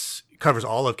 And it covers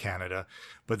all of Canada,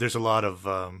 but there's a lot of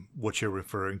what you're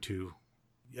referring to.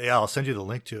 Yeah, I'll send you the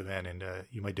link to it, man, and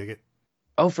you might dig it.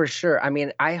 Oh, for sure. I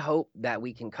mean, I hope that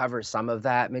we can cover some of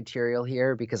that material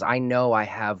here, because I know I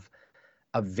have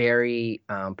a very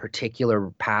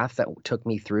particular path that took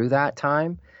me through that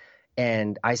time.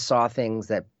 And I saw things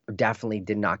that definitely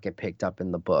did not get picked up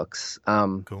in the books.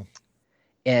 Cool.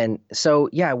 And so,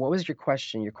 yeah, what was your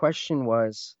question? Your question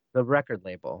was the record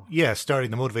label. Yeah, the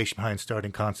motivation behind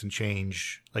starting Constant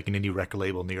Change, like an indie record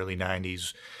label in the early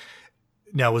 90s.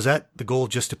 Now, was that the goal,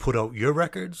 just to put out your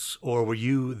records, or were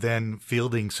you then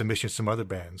fielding submissions from other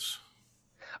bands?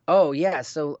 Oh, yeah.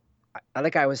 So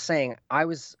like I was saying, I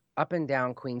was up and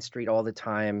down Queen Street all the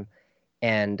time,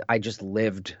 and I just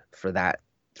lived for that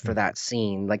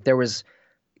scene. Like, there was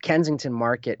Kensington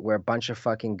Market, where a bunch of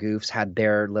fucking goofs had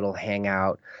their little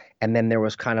hangout, and then there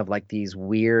was kind of like these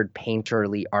weird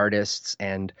painterly artists,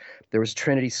 and there was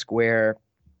Trinity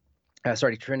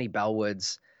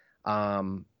Bellwoods,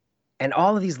 and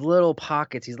all of these little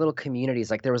pockets, these little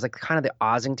communities. Like, there was like kind of the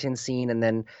Ossington scene, and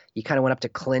then you kind of went up to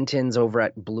Clinton's over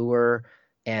at Bloor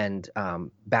and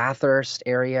Bathurst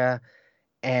area,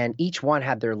 and each one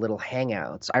had their little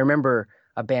hangouts. I remember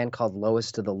a band called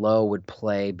Lowest of the Low would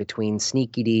play between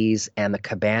Sneaky D's and the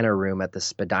Cabana Room at the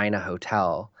Spadina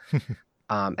Hotel.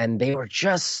 And they were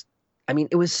just, I mean,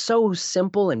 it was so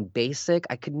simple and basic.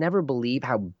 I could never believe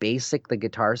how basic the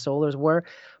guitar solos were,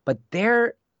 but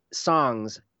their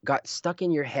songs got stuck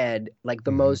in your head like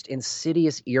the most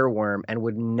insidious earworm and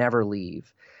would never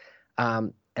leave.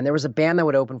 And there was a band that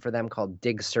would open for them called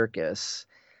Dig Circus.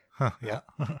 Huh, yeah.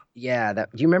 Yeah. Do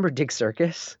you remember Dig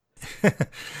Circus?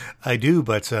 I do,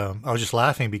 but I was just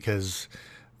laughing because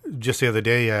just the other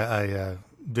day I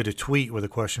did a tweet where the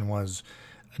question was,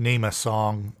 name a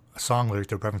song lyric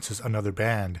that references another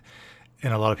band.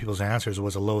 And a lot of people's answers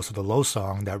was a Lowest of the Low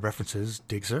song that references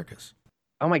Dig Circus.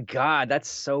 Oh my God, that's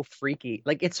so freaky.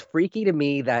 Like, it's freaky to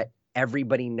me that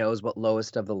everybody knows what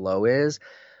Lowest of the Low is,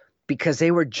 because they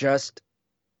were just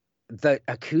the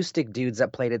acoustic dudes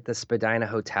that played at the Spadina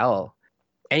Hotel.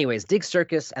 Anyways, Dig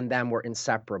Circus and them were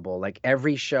inseparable. Like,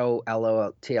 every show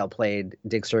LOTL played,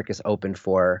 Dig Circus opened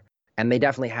for, and they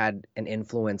definitely had an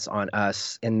influence on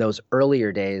us in those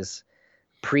earlier days,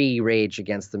 pre-Rage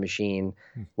Against the Machine,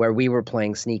 where we were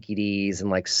playing Sneaky D's and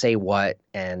like Say What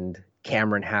and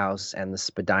Cameron House and the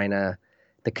Spadina,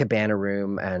 the Cabana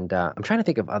Room, and I'm trying to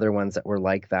think of other ones that were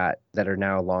like that are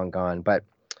now long gone. But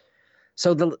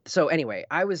so anyway,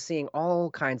 I was seeing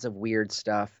all kinds of weird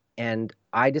stuff, and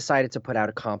I decided to put out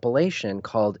a compilation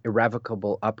called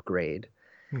Irrevocable Upgrade.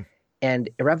 And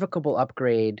Irrevocable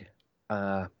Upgrade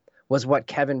was what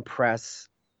Kevin Press,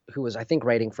 who was, I think,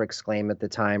 writing for Exclaim at the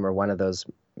time, or one of those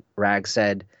rags,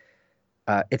 said,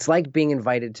 it's like being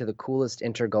invited to the coolest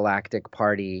intergalactic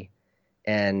party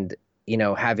and,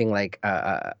 having like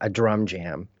a drum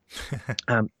jam.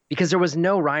 Because there was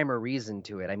no rhyme or reason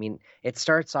to it. I mean, it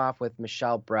starts off with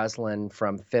Michelle Breslin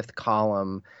from Fifth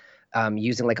Column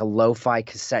using like a lo-fi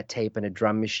cassette tape and a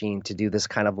drum machine to do this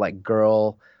kind of like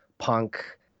girl punk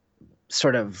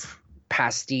sort of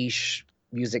pastiche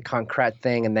music concrete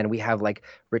thing. And then we have like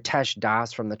Ritesh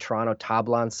Das from the Toronto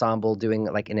Tabla Ensemble doing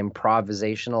like an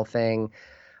improvisational thing.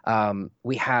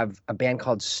 We have a band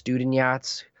called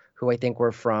Studeniats, who I think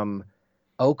were from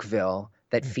Oakville,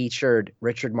 that featured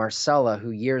Richard Marcella,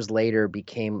 who years later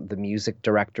became the music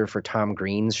director for Tom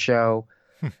Green's show.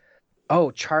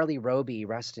 Oh, Charlie Roby,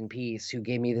 rest in peace, who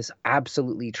gave me this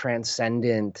absolutely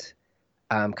transcendent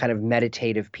kind of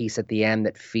meditative piece at the end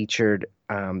that featured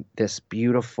this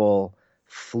beautiful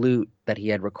flute that he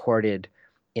had recorded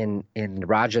in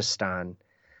Rajasthan.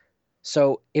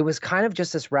 So it was kind of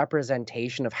just this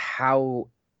representation of how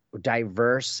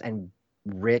diverse and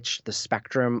rich the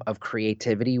spectrum of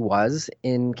creativity was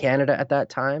in Canada at that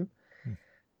time.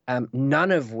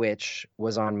 None of which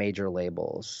was on major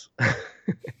labels.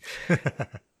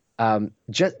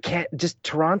 Just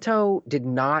Toronto did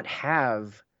not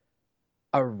have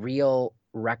a real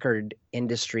record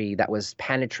industry that was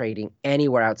penetrating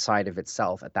anywhere outside of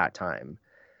itself at that time.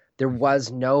 There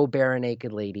was no Bare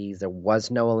Naked Ladies. There was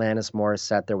no Alanis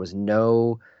Morissette. There was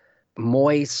no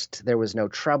Moist. There was no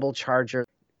Treble Charger.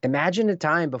 Imagine a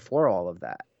time before all of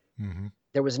that. Mm-hmm.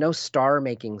 There was no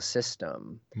star-making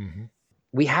system. Mm-hmm.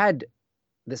 We had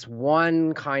this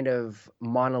one kind of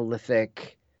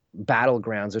monolithic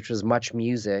battlegrounds, which was Much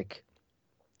Music.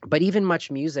 But even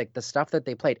Much Music, the stuff that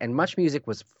they played, and Much Music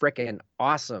was frickin'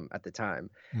 awesome at the time.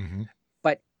 Mm-hmm.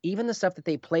 But even the stuff that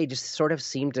they played just sort of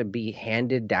seemed to be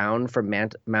handed down from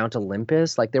Mount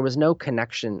Olympus. Like there was no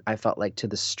connection, I felt like, to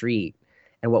the street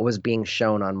and what was being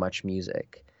shown on Much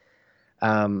Music.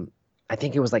 I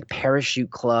think it was like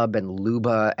Parachute Club and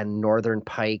Luba and Northern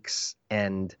Pikes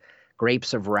and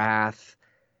Grapes of Wrath,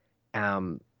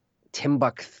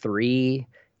 Timbuk 3.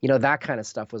 You know, that kind of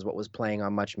stuff was what was playing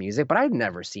on Much Music, but I'd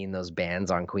never seen those bands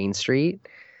on Queen Street.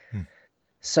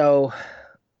 So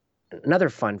another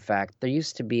fun fact, there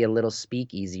used to be a little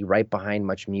speakeasy right behind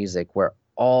Much Music where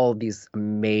all these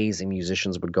amazing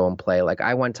musicians would go and play. Like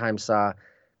I one time saw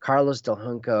Carlos Del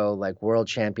Junco, like world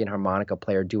champion harmonica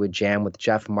player, do a jam with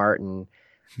Jeff Martin.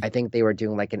 I think they were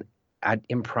doing like an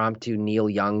impromptu Neil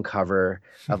Young cover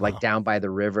of like Down by the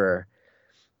River.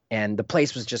 And the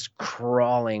place was just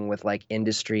crawling with like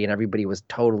industry and everybody was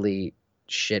totally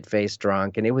shit-faced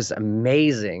drunk. And it was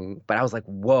amazing. But I was like,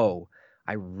 whoa,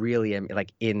 I really am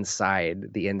like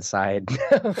inside the inside.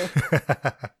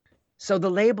 So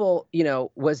the label, you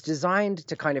know, was designed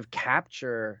to kind of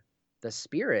capture the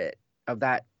spirit of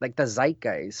that, like the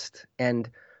zeitgeist. And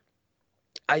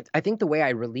I think the way I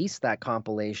released that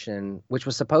compilation, which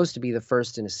was supposed to be the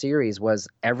first in a series, was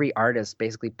every artist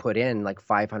basically put in like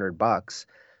 $500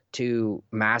 to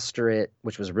master it,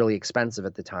 which was really expensive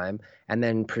at the time, and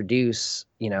then produce,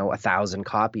 you know, 1,000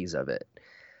 copies of it.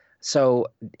 So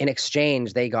in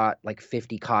exchange, they got like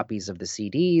 50 copies of the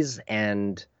CDs,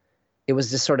 and it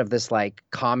was just sort of this like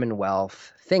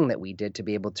Commonwealth thing that we did to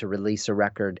be able to release a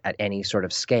record at any sort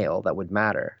of scale that would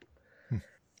matter.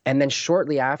 And then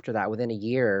shortly after that, within a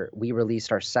year, we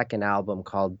released our second album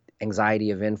called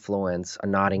Anxiety of Influence, A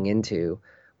Nodding Into,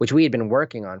 which we had been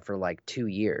working on for like 2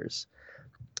 years.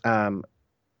 And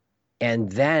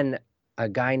then a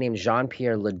guy named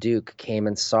Jean-Pierre Leduc came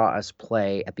and saw us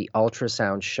play at the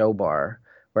Ultrasound Show Bar,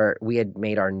 where we had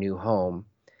made our new home.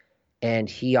 And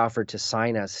he offered to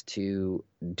sign us to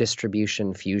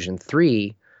Distribution Fusion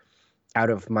 3 out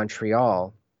of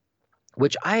Montreal,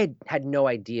 which I had no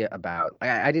idea about.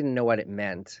 I didn't know what it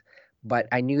meant, but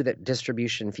I knew that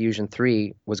Distribution Fusion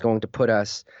 3 was going to put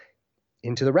us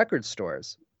into the record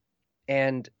stores.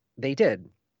 And they did.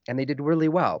 And they did really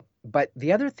well. But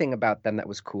the other thing about them that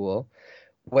was cool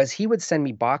was he would send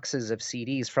me boxes of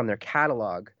CDs from their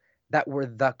catalog that were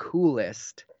the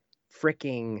coolest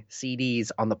freaking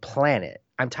CDs on the planet.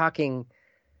 I'm talking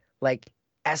like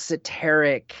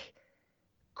esoteric,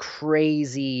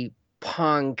 crazy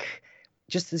punk,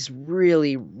 just this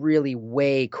really, really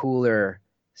way cooler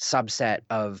subset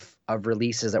of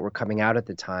releases that were coming out at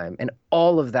the time. And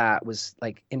all of that was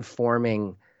like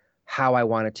informing how I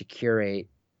wanted to curate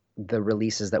the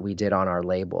releases that we did on our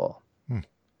label.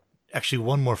 Actually,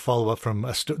 one more follow-up from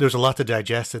there's a lot to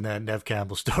digest in that Nev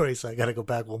Campbell story, so I got to go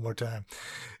back one more time.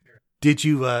 Did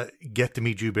you get to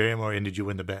meet Drew Barrymore, and did you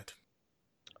win the bet?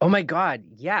 Oh my God,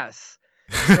 yes.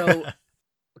 So,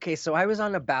 okay, so I was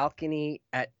on a balcony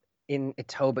in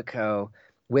Etobicoke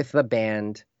with the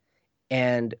band,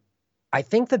 and I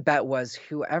think the bet was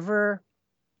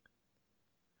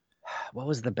what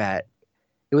was the bet?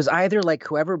 It was either like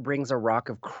whoever brings a rock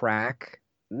of crack.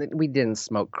 We didn't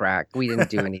smoke crack. We didn't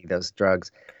do any of those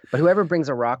drugs. But whoever brings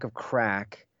a rock of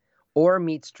crack or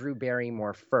meets Drew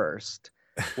Barrymore first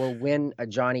will win a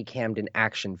Johnny Camden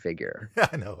action figure.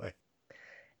 No way.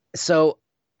 So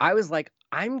I was like,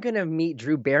 I'm going to meet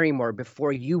Drew Barrymore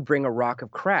before you bring a rock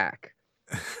of crack.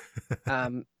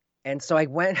 And so I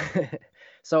went.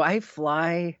 So I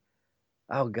fly.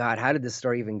 Oh, God, how did this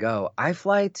story even go? I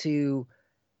fly to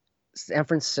San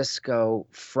Francisco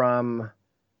from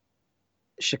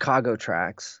Chicago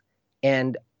tracks,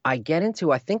 and I get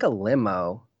into, I think, a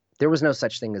limo. There was no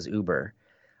such thing as Uber.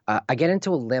 I get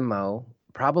into a limo,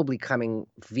 probably coming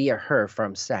via her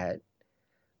from set,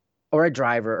 or a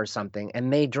driver or something,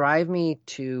 and they drive me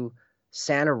to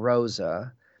Santa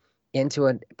Rosa into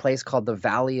a place called the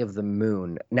Valley of the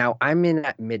Moon. Now, I'm in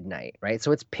at midnight, right?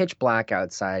 So it's pitch black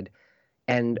outside,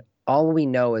 and all we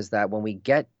know is that when we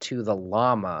get to the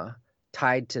llama,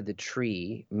 tied to the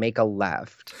tree, make a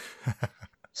left.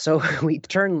 So we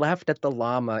turn left at the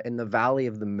llama in the Valley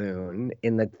of the Moon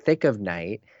in the thick of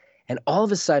night. And all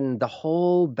of a sudden, the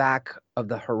whole back of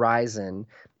the horizon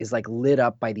is like lit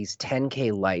up by these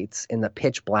 10K lights in the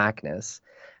pitch blackness.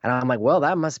 And I'm like, well,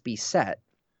 that must be set.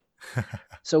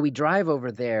 So we drive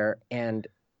over there and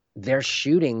they're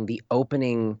shooting the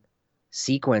opening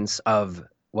sequence of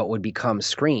what would become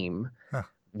Scream,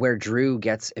 where Drew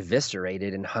gets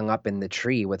eviscerated and hung up in the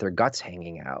tree with her guts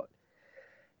hanging out.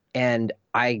 And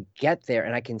I get there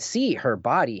and I can see her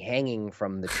body hanging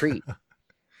from the tree.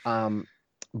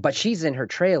 But she's in her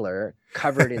trailer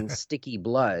covered in sticky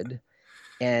blood.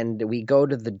 And we go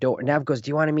to the door. Nav goes, do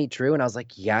you want to meet Drew? And I was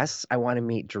like, yes, I want to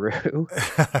meet Drew.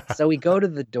 So we go to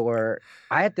the door.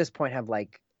 I, at this point, have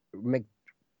like,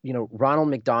 Ronald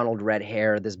McDonald red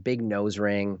hair, this big nose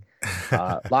ring,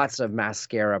 lots of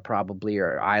mascara probably,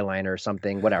 or eyeliner or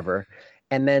something, whatever.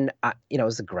 And then, it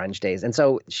was the grunge days. And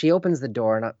so she opens the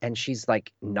door and she's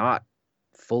like not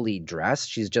fully dressed.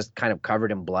 She's just kind of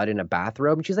covered in blood in a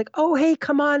bathrobe. And she's like, oh, hey,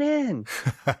 come on in.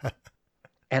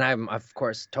 And I'm, of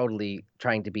course, totally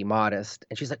trying to be modest.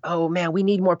 And she's like, oh, man, we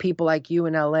need more people like you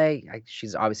in L.A.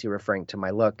 She's obviously referring to my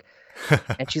look.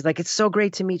 And she's like, it's so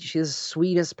great to meet you. She's the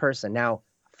sweetest person. Now,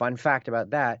 fun fact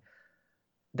about that,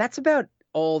 that's about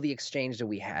all the exchange that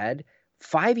we had.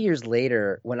 5 years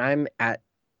later, when I'm at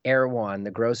Erewhon,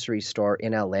 the grocery store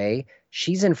in L.A.,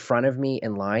 she's in front of me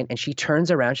in line, and she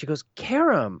turns around. She goes,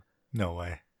 Keram. No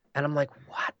way. And I'm like,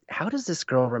 what? How does this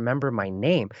girl remember my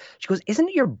name? She goes, isn't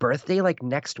it your birthday like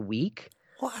next week?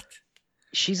 What?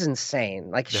 She's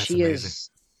insane. Like, That's she amazing. is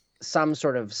some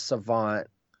sort of savant.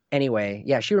 Anyway,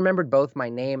 yeah, she remembered both my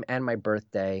name and my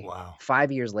birthday. Wow.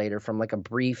 5 years later from like a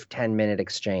brief 10-minute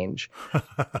exchange.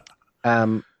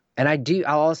 And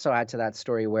I'll also add to that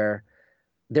story where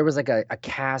there was like a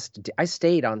cast. I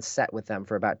stayed on set with them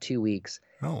for about 2 weeks.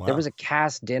 Oh, wow. There was a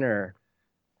cast dinner.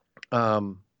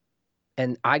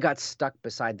 And I got stuck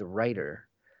beside the writer,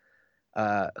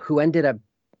 who ended up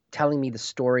telling me the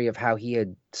story of how he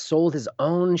had sold his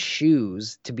own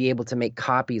shoes to be able to make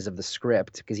copies of the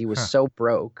script because he was so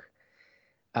broke.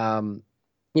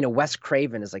 Wes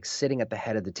Craven is like sitting at the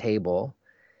head of the table.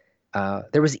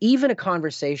 There was even a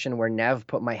conversation where Nev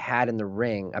put my hat in the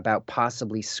ring about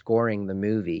possibly scoring the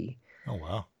movie. Oh,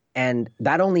 wow. And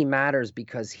that only matters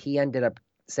because he ended up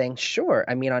saying, sure.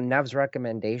 I mean, on Nev's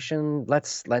recommendation,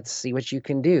 let's see what you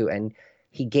can do. And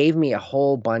he gave me a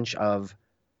whole bunch of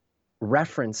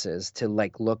references to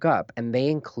like look up. And they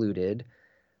included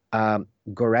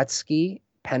Goretsky,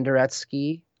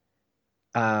 Penderecki,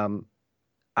 Arvo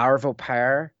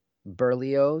Pärt,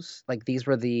 Berlioz. Like, these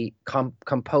were the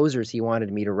composers he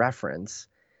wanted me to reference.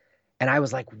 And I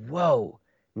was like, whoa,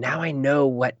 now I know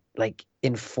what like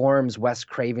informs Wes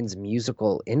Craven's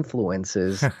musical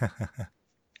influences.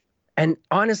 And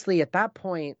honestly, at that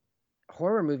point,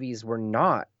 horror movies were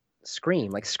not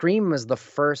Scream. Like, Scream was the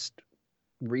first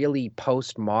really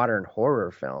postmodern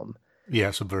horror film.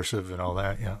 Yeah, subversive and all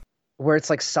that, yeah. Where it's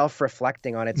like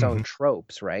self-reflecting on its own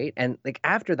tropes, right? And like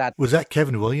after that... Was that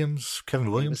Kevin Williams?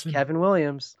 Kevin Williamson? Kevin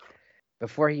Williams,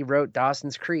 before he wrote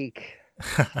Dawson's Creek.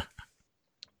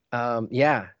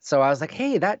 Yeah. So I was like,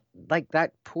 hey, that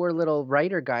poor little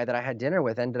writer guy that I had dinner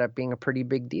with ended up being a pretty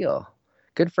big deal.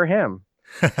 Good for him.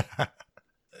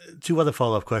 Two other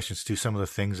follow-up questions to some of the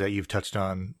things that you've touched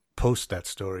on post that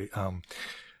story.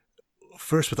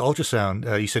 First, with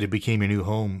ultrasound, you said it became your new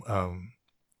home.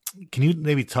 Can you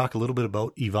maybe talk a little bit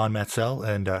about Yvonne Matsell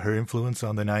and her influence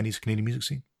on the 90s Canadian music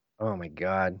scene? Oh, my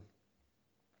God.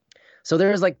 So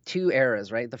there's like two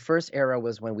eras, right? The first era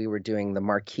was when we were doing the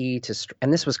Marquee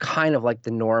and this was kind of like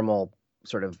the normal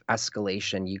sort of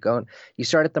escalation. You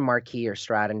start at the Marquee or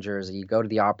Stradingers, you go to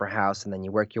the Opera House, and then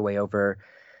you work your way over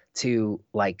to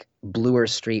like Bloor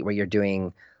Street, where you're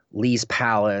doing Lee's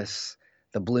Palace,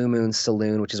 the Blue Moon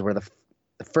Saloon, which is where the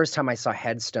first time I saw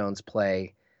Headstones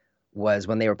play was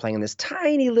when they were playing in this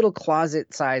tiny little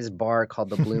closet-sized bar called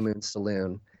the Blue Moon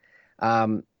Saloon.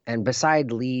 And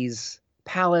beside Lee's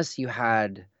Palace, you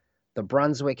had the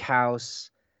Brunswick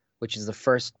House, which is the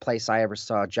first place I ever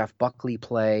saw Jeff Buckley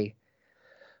play.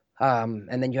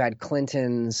 And then you had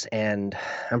Clinton's, and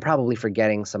I'm probably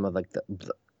forgetting some of like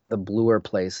the bluer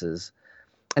places.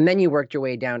 And then you worked your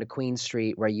way down to Queen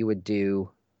Street, where you would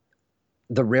do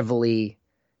the Rivoli,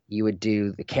 you would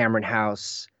do the Cameron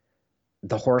House,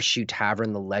 the Horseshoe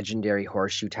Tavern, the legendary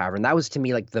Horseshoe Tavern. That was to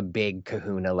me like the big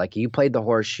kahuna. Like, you played the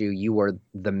Horseshoe, you were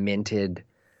the minted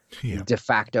de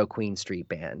facto Queen Street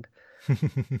band.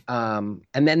 And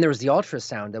then there was the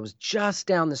Ultrasound that was just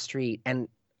down the street. And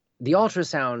the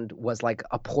ultrasound was like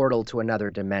a portal to another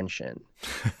dimension.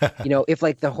 If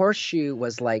like the horseshoe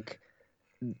was like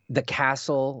the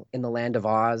castle in the land of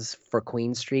Oz for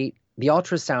Queen Street, the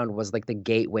ultrasound was like the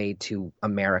gateway to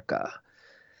America.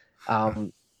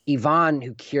 Yvonne,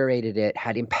 who curated it,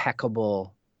 had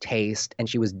impeccable taste, and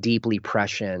she was deeply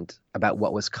prescient about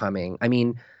what was coming. I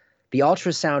mean, the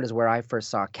ultrasound is where I first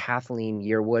saw Kathleen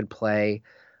Yearwood play.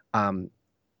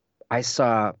 I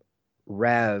saw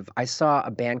Rev. I saw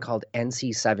a band called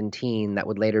NC-17 that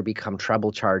would later become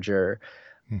Treble Charger.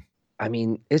 I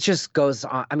mean, it just goes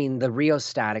on. I mean, the Rio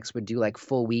Statics would do like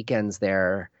full weekends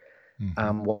there.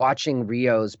 Watching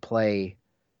Rios play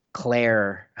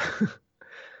Claire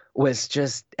was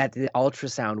just at the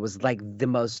ultrasound was like the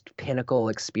most pinnacle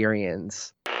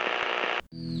experience.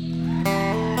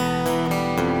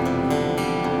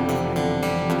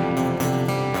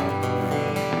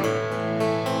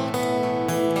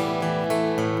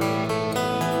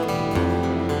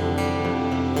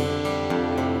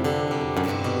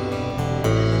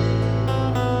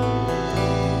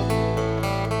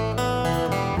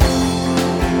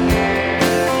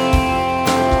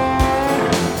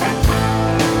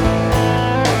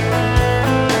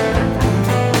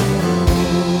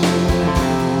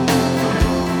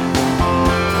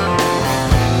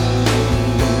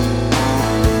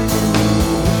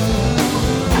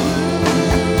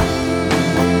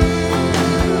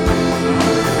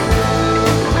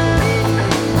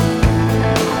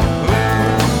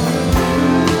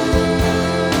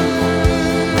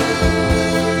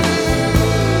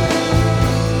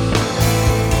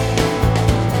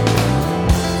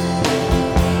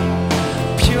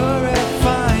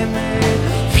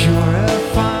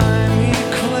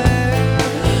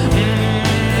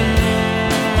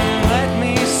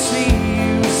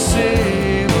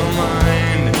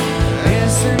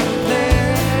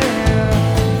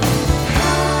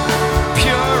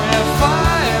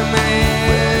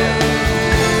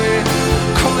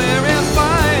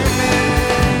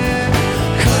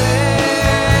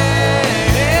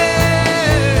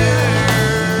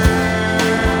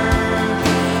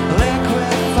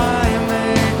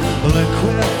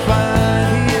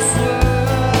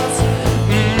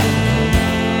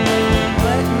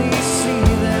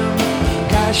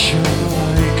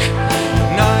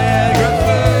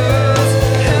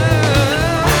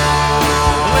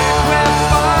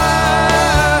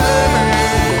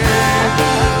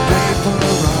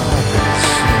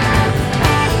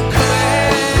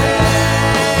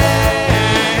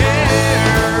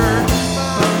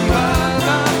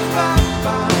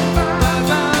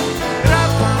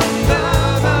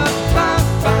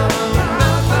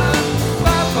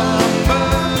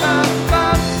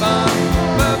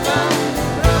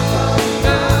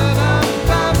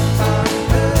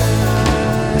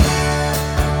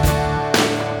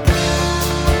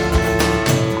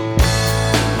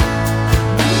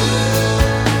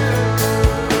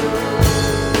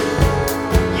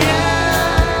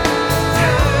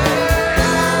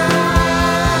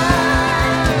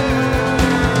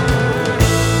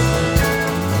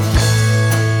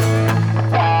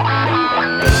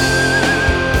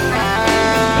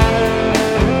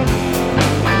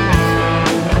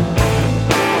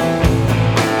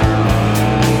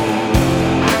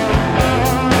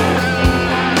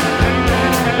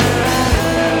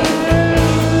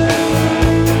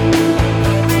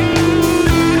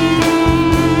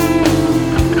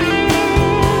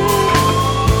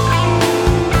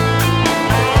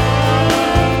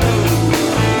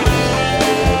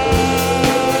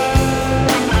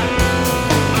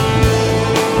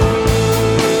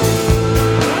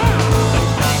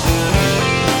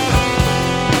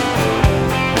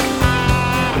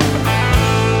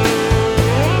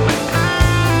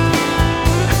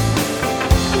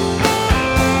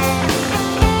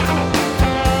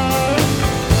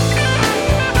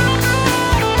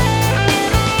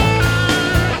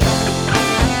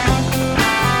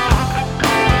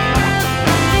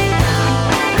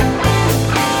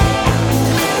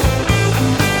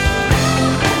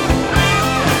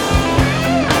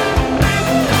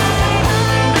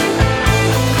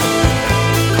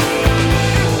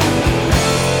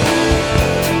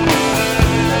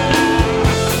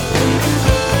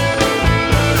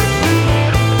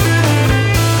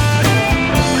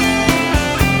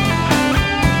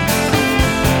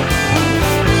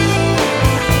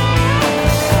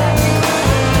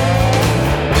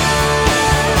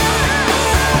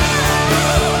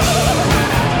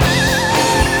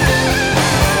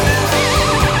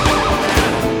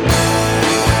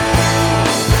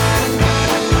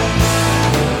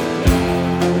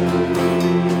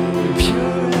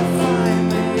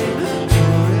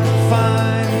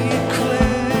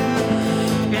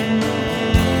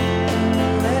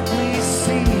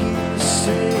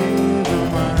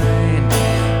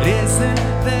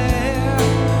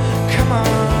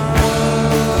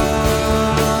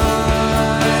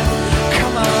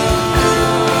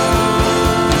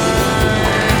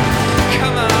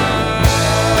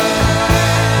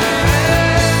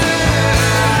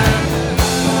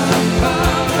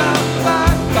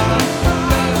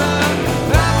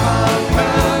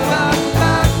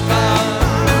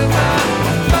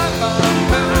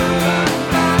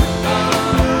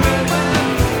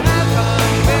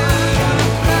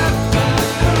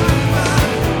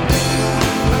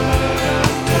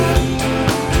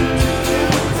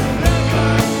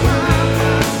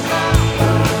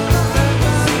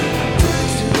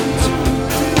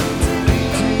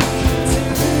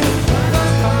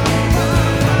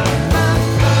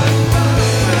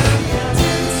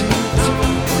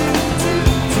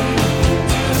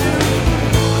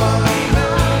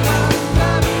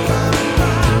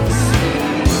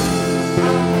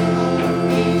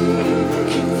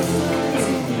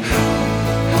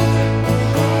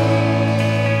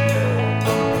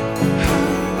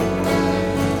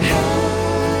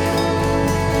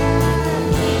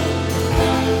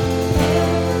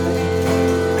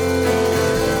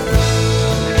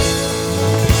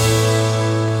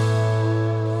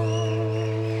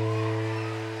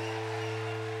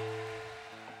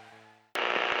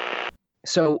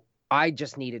 So I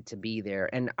just needed to be there.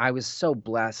 And I was so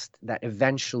blessed that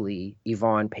eventually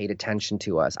Yvonne paid attention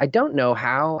to us. I don't know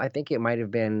how. I think it might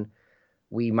have been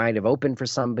we might have opened for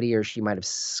somebody, or she might have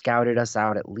scouted us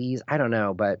out at least. I don't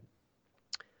know, but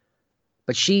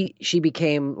she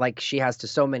became, like she has to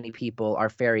so many people, our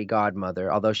fairy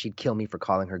godmother, although she'd kill me for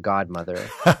calling her godmother.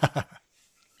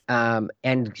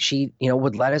 And she,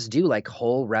 would let us do like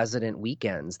whole resident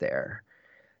weekends there.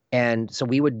 And so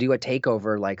we would do a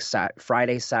takeover like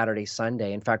Friday, Saturday,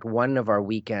 Sunday. In fact, one of our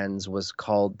weekends was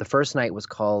called, the first night was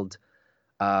called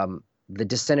The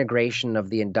Disintegration of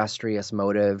the Industrious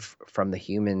Motive from the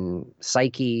Human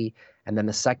Psyche. And then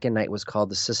the second night was called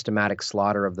The Systematic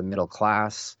Slaughter of the Middle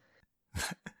Class.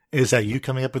 Is that you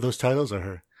coming up with those titles or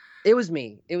her? It was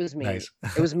me. It was me. Nice.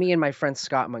 It was me and my friend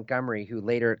Scott Montgomery, who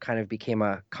later kind of became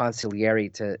a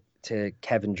consigliere to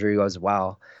Kevin Drew as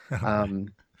well.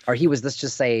 Or he was, let's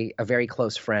just say, a very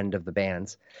close friend of the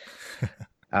band's.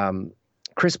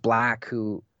 Chris Black,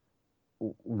 who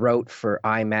wrote for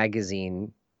I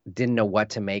Magazine, didn't know what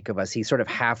to make of us. He sort of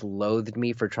half loathed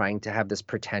me for trying to have this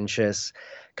pretentious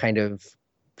kind of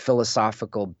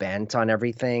philosophical bent on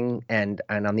everything. And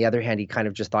on the other hand, he kind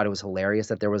of just thought it was hilarious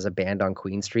that there was a band on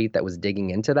Queen Street that was digging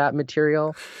into that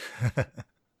material.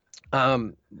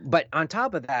 But on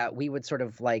top of that, we would sort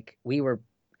of we were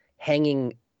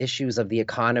hanging issues of The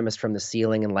Economist from the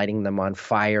ceiling and lighting them on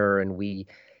fire. And we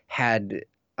had,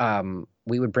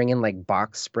 we would bring in like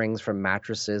box springs from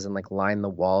mattresses and like line the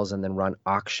walls and then run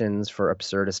auctions for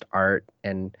absurdist art.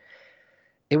 And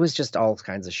it was just all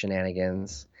kinds of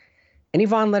shenanigans. And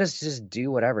Yvonne let us just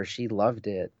do whatever. She loved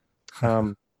it.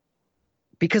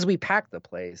 Because we packed the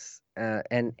place.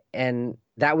 And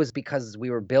that was because we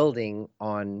were building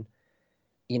on,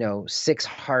 6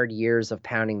 hard years of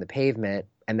pounding the pavement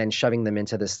and then shoving them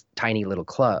into this tiny little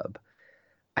club.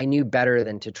 I knew better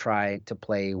than to try to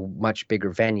play much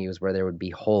bigger venues where there would be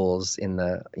holes in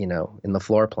the, in the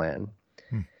floor plan.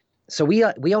 So we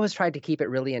always tried to keep it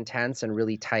really intense and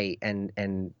really tight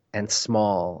and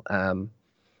small.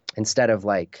 Instead of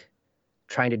like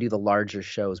trying to do the larger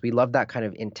shows. We love that kind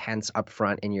of intense,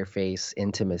 upfront, in your face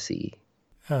intimacy.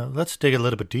 Let's dig a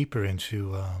little bit deeper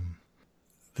into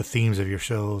the themes of your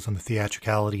shows and the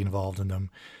theatricality involved in them.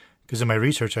 Because in my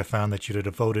research, I found that you had a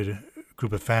devoted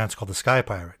group of fans called the Sky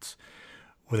Pirates,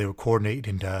 where they were coordinated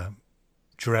and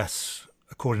dress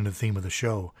according to the theme of the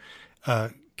show.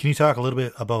 Can you talk a little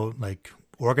bit about like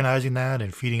organizing that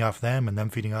and feeding off them and them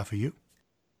feeding off of you?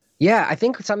 Yeah, I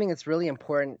think something that's really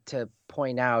important to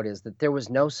point out is that there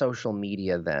was no social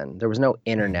media then. There was no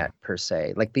internet per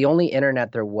se. Like the only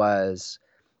internet there was,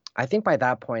 I think by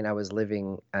that point I was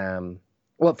living,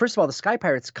 well, first of all, the Sky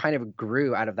Pirates kind of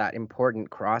grew out of that important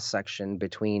cross section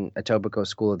between Etobicoke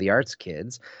School of the Arts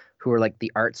kids, who were like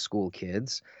the art school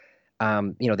kids.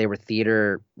 They were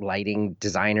theater lighting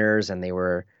designers, and they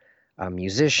were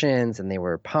musicians, and they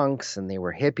were punks, and they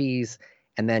were hippies.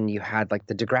 And then you had like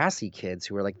the Degrassi kids,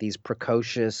 who were like these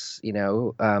precocious,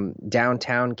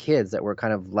 downtown kids that were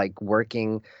kind of like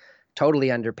working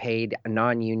totally underpaid,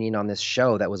 non-union on this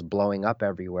show that was blowing up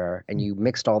everywhere. And you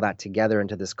mixed all that together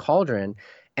into this cauldron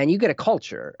and you get a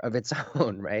culture of its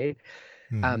own, right?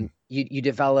 Mm-hmm. You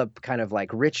develop kind of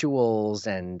like rituals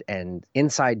and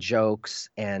inside jokes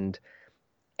and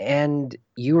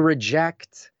you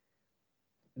reject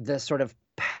the sort of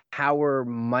power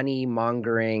money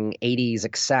mongering 80s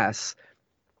excess,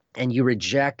 and you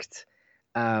reject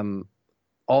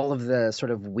all of the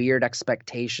sort of weird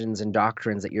expectations and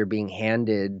doctrines that you're being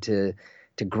handed to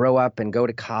grow up and go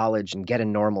to college and get a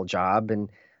normal job, and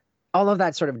all of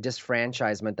that sort of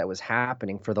disfranchisement that was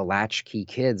happening for the latchkey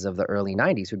kids of the early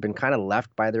 90s who'd been kind of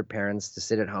left by their parents to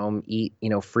sit at home, eat,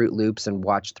 Fruit Loops and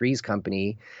watch Three's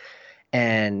Company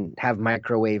and have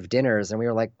microwave dinners. And we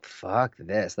were like, fuck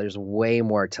this. There's way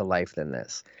more to life than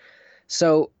this.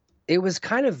 So it was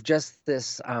kind of just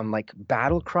this like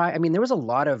battle cry. I mean, there was a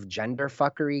lot of gender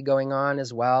fuckery going on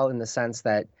as well, in the sense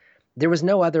that there was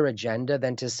no other agenda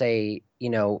than to say,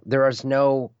 there was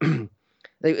no,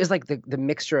 it was like the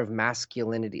mixture of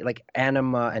masculinity, like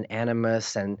anima and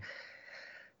animus, and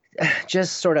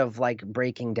just sort of like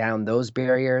breaking down those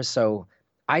barriers. So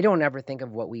I don't ever think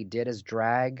of what we did as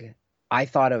drag. I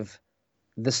thought of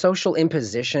the social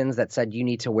impositions that said you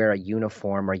need to wear a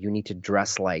uniform or you need to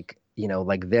dress like,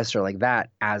 like this or like that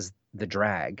as the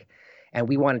drag. And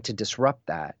we wanted to disrupt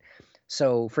that.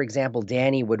 So, for example,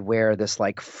 Danny would wear this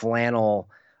like flannel,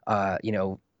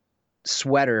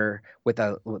 sweater with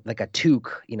a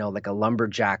toque, like a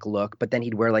lumberjack look, but then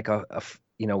he'd wear like a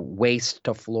waist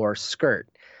to floor skirt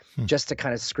just to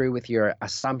kind of screw with your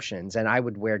assumptions. And I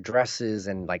would wear dresses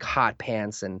and like hot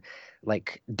pants and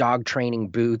like dog training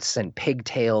boots and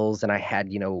pigtails, and I had,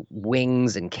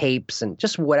 wings and capes and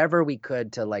just whatever we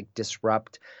could to like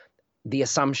disrupt the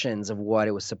assumptions of what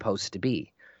it was supposed to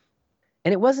be.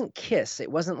 And it wasn't Kiss.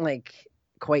 It wasn't like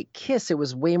quite Kiss. It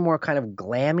was way more kind of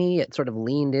glammy. It sort of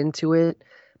leaned into it,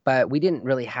 but we didn't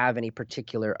really have any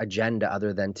particular agenda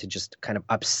other than to just kind of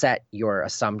upset your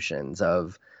assumptions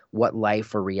of what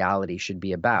life or reality should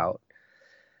be about.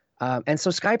 And so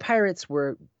Sky Pirates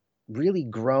were really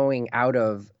growing out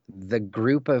of the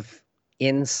group of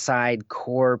inside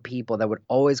core people that would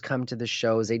always come to the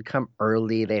shows. They'd come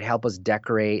early. They'd help us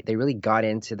decorate. They really got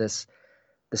into the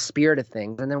spirit of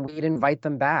things. And then we'd invite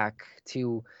them back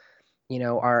to,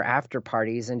 our after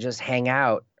parties and just hang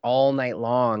out all night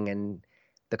long. And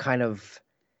the kind of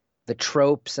the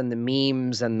tropes and the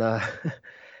memes and the,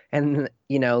 and,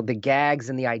 the gags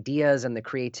and the ideas and the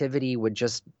creativity would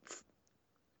just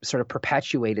sort of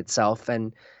perpetuate itself.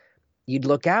 And you'd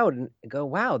look out and go,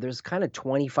 wow, there's kind of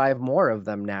 25 more of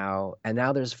them now. And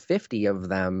now there's 50 of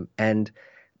them. And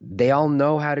they all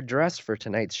know how to dress for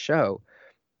tonight's show.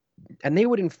 And they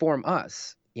would inform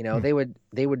us, they would,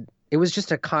 it was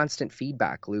just a constant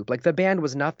feedback loop. Like the band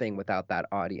was nothing without that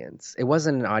audience. It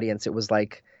wasn't an audience. It was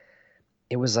a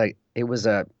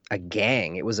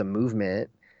gang. It was a movement.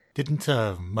 Didn't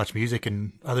Much Music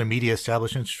and other media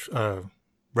establishments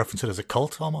reference it as a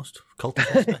cult almost? Cult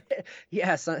aspect?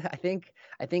 Yes, I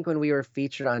think when we were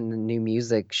featured on the New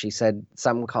Music, she said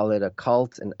some call it a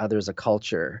cult and others a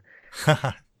culture.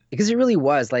 Because it really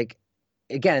was like,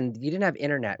 again, you didn't have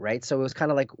internet, right? So it was kind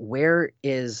of like,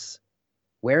 where's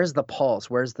the pulse?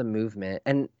 Where's the movement?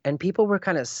 And people were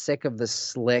kind of sick of the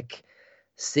slick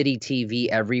city TV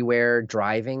everywhere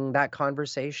driving that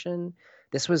conversation.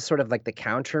 This was sort of like the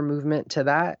counter movement to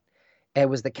that. It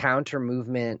was the counter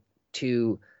movement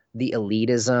to the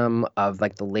elitism of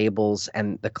like the labels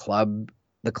and the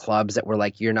clubs that were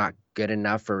like, you're not good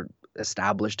enough or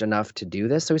established enough to do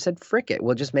this. So we said, frick it.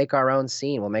 We'll just make our own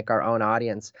scene. We'll make our own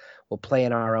audience. We'll play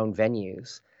in our own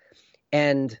venues.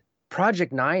 And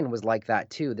Project 9 was like that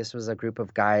too. This was a group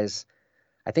of guys.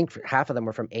 I think half of them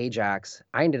were from Ajax.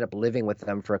 I ended up living with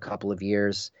them for a couple of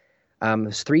years. It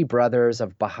was 3 brothers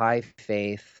of Baha'i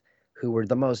faith who were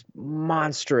the most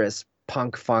monstrous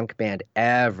punk funk band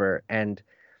ever. And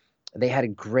they had a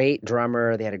great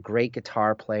drummer. They had a great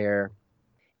guitar player.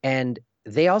 And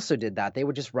they also did that. They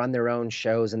would just run their own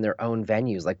shows in their own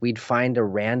venues. Like we'd find a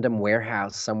random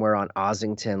warehouse somewhere on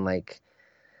Ossington, like,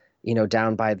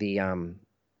 down by the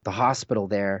hospital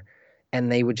there.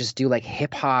 And they would just do like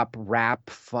hip hop, rap,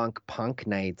 funk, punk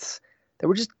nights that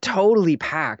were just totally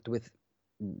packed with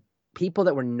people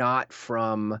that were not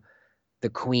from the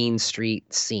Queen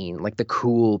Street scene, like the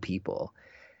cool people.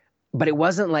 But it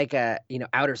wasn't like a,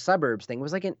 outer suburbs thing. It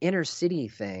was like an inner city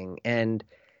thing. And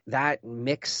that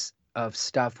mix of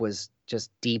stuff was just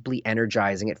deeply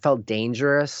energizing. It felt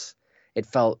dangerous. It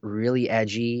felt really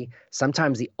edgy.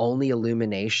 Sometimes the only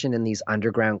illumination in these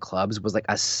underground clubs was like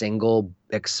a single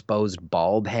exposed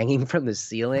bulb hanging from the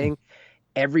ceiling.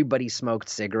 Everybody smoked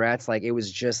cigarettes. Like it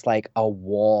was just like a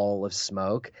wall of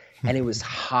smoke, and it was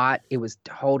hot. It was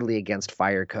totally against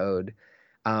fire code.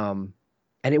 And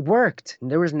it worked.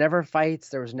 There was never fights.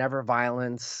 There was never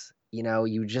violence.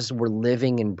 You just were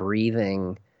living and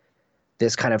breathing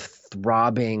this kind of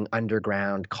throbbing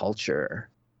underground culture.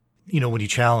 When you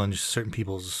challenge certain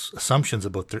people's assumptions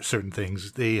about certain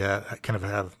things, they kind of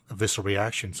have a visceral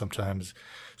reaction sometimes.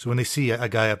 So when they see a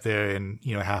guy up there in,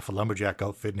 half a lumberjack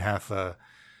outfit and half a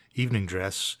evening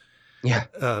dress, yeah,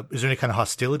 is there any kind of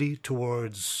hostility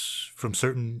from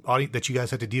certain audience that you guys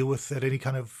had to deal with at any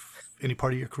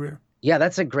part of your career? Yeah,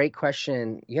 that's a great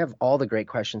question. You have all the great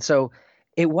questions. So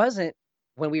it wasn't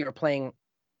when we were playing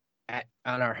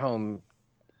on our home,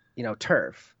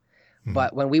 turf.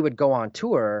 But when we would go on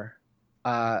tour,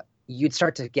 you'd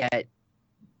start to get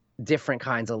different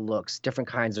kinds of looks, different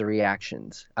kinds of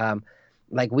reactions.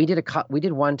 Like we did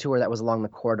one tour that was along the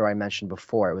corridor I mentioned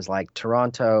before. It was like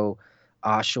Toronto,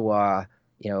 Oshawa.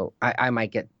 I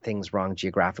might get things wrong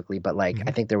geographically, but like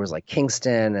I think there was like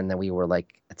Kingston, and then we were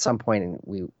like at some point, and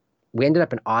we ended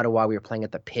up in Ottawa. We were playing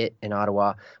at the Pict in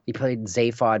Ottawa. We played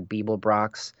Zaphod,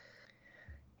 Beeblebrox,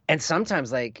 and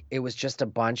sometimes like it was just a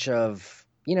bunch of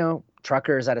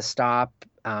truckers at a stop,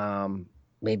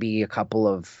 maybe a couple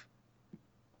of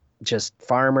just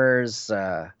farmers,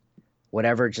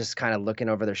 whatever, just kind of looking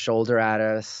over their shoulder at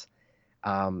us.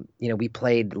 We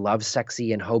played Love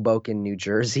Sexy in Hoboken, New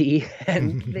Jersey,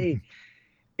 and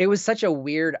it was such a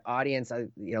weird audience.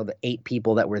 The 8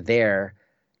 people that were there,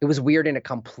 it was weird in a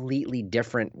completely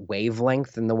different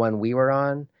wavelength than the one we were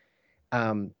on.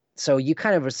 So you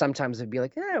kind of sometimes would be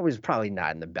like, it was probably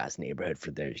not in the best neighborhood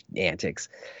for their antics.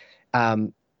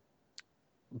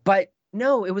 But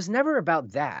no, it was never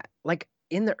about that. Like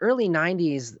in the early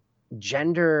 90s,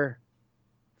 gender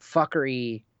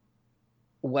fuckery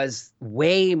was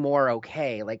way more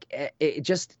okay. Like it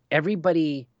just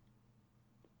everybody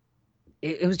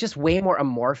it was just way more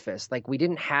amorphous. Like we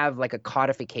didn't have like a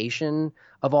codification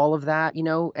of all of that, you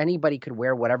know. Anybody could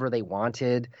wear whatever they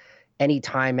wanted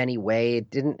anytime, anyway.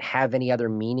 It didn't have any other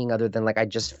meaning other than like I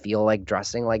just feel like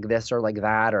dressing like this or like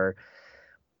that, or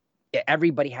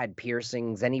everybody had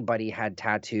piercings, anybody had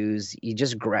tattoos. You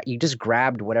just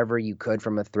grabbed whatever you could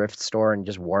from a thrift store and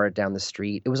just wore it down the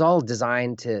street. It was all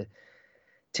designed to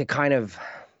kind of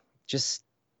just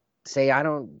say I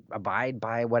don't abide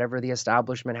by whatever the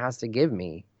establishment has to give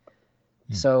me.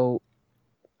 So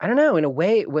I don't know, in a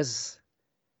way it was,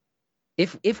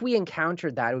 if we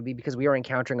encountered that, it would be because we were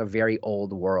encountering a very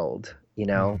old world, you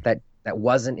know, that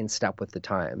wasn't in step with the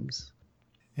times.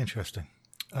 Interesting.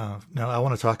 Now, I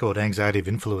want to talk about anxiety of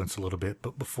influence a little bit,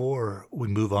 but before we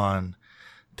move on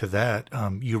to that,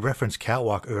 you referenced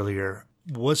Catwalk earlier.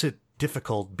 Was it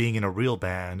difficult being in a real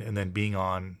band and then being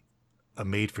on a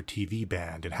made-for-TV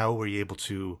band, and how were you able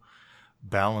to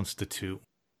balance the two?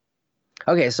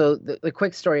 Okay, so the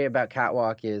quick story about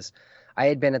Catwalk is I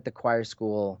had been at the choir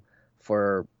school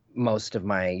for most of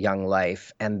my young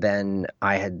life, and then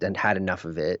I had enough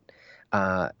of it.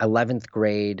 11th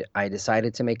grade, I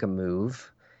decided to make a move.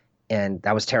 And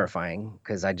that was terrifying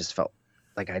because I just felt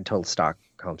like I had total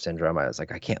Stockholm syndrome. I was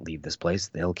like, I can't leave this place.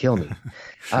 They'll kill me.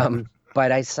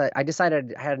 But I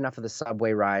decided I had enough of the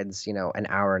subway rides, you know, an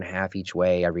hour and a half each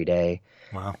way every day.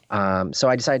 Wow. So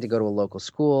I decided to go to a local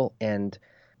school, and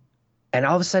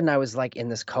all of a sudden I was like in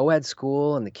this co-ed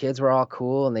school, and the kids were all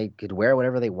cool and they could wear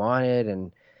whatever they wanted.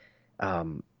 And,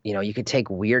 you know, you could take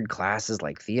weird classes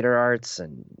like theater arts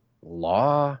and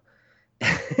law.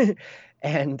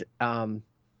 And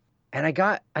I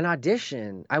got an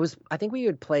audition. I think we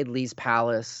had played Lee's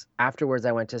Palace. Afterwards,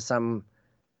 I went to some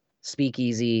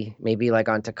speakeasy, maybe like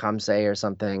on Tecumseh or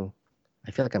something.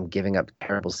 I feel like I'm giving up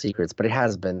terrible secrets, but it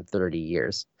has been 30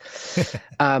 years.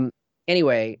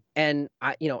 Anyway, and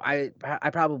I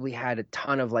probably had a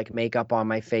ton of like makeup on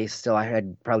my face still. I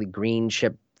had probably green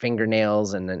chip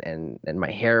fingernails, and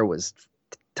my hair was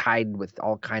tied with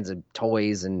all kinds of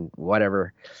toys and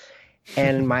whatever.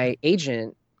 And my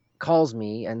agent calls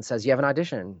me and says, you have an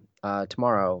audition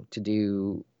tomorrow to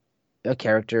do a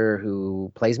character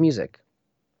who plays music.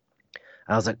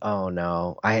 I was like, oh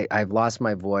no, I've lost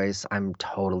my voice. I'm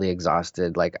totally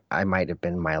exhausted. Like I might have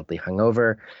been mildly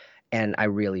hungover, and I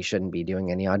really shouldn't be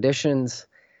doing any auditions.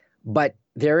 But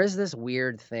there is this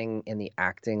weird thing in the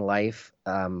acting life.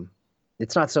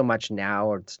 It's not so much now,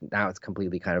 or now it's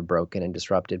completely kind of broken and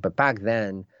disrupted. But back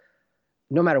then,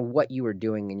 no matter what you were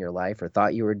doing in your life or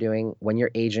thought you were doing, when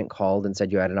your agent called and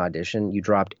said you had an audition, you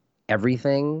dropped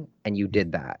everything and you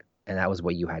did that. And that was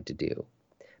what you had to do,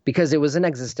 because it was an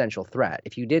existential threat.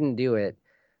 If you didn't do it,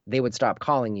 they would stop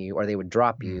calling you or they would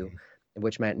drop you,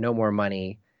 which meant no more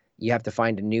money. You have to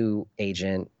find a new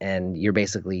agent, and you're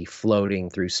basically floating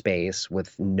through space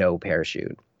with no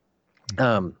parachute.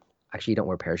 Actually, you don't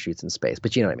wear parachutes in space,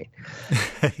 but you know what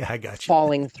I mean. Yeah, I got you.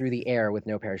 Falling through the air with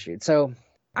no parachute. So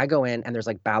I go in, and there's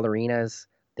like ballerinas.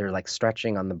 They're like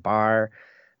stretching on the bar.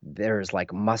 There's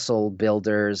like muscle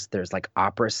builders. There's like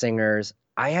opera singers.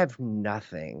 I have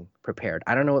nothing prepared.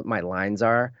 I don't know what my lines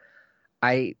are.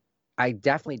 I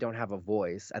definitely don't have a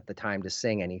voice at the time to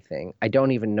sing anything. I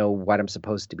don't even know what I'm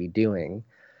supposed to be doing.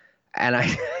 And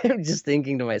I'm just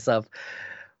thinking to myself,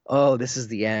 oh, this is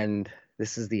the end.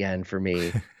 This is the end for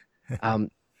me.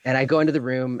 And I go into the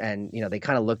room, and, you know, they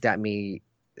kind of looked at me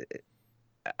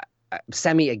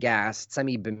semi-aghast,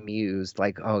 semi-bemused,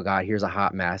 like, oh God, here's a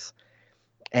hot mess.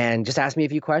 And just asked me a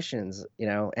few questions, you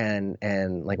know,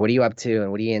 and like, what are you up to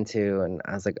and what are you into? And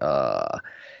I was like,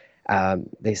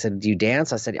 they said, do you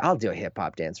dance? I said, I'll do a hip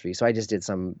hop dance for you. So I just did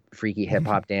some freaky hip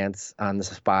hop dance on the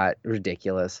spot.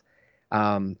 Ridiculous.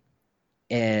 And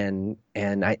then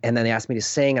they asked me to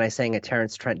sing, and I sang a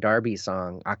Terrence Trent D'Arby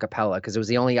song a cappella, because it was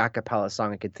the only a cappella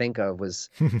song I could think of was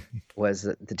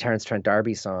the Terrence Trent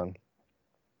D'Arby song.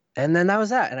 And then that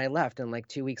was that. And I left. And like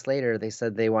 2 weeks later, they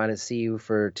said they want to see you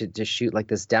to shoot like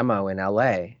this demo in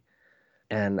LA.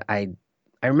 And I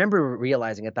remember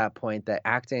realizing at that point that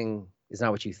acting is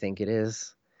not what you think it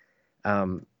is.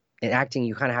 In acting,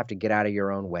 you kind of have to get out of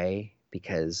your own way,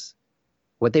 because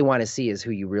what they want to see is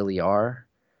who you really are.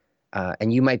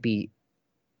 And you might be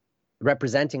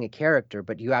representing a character,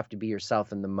 but you have to be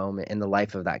yourself in the moment, in the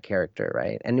life of that character,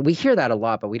 right? And we hear that a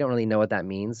lot, but we don't really know what that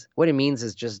means. What it means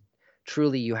is just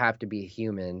truly you have to be a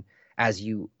human as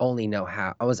you only know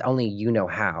how,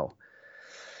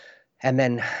 and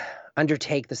then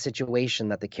undertake the situation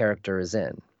that the character is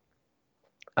in.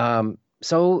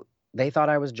 So they thought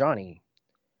I was Johnny.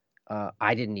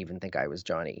 I didn't even think I was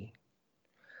Johnny.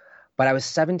 But I was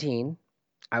 17.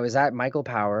 I was at Michael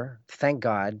Power, thank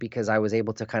God, because I was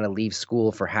able to kind of leave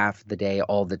school for half the day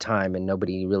all the time, and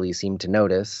nobody really seemed to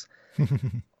notice,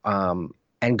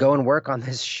 and go and work on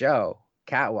this show,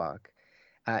 Catwalk.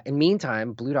 In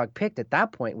meantime, Blue Dog Pict at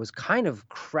that point was kind of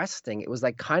cresting. It was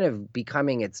like kind of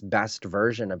becoming its best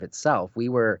version of itself. We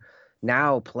were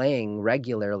now playing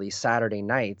regularly Saturday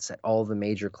nights at all the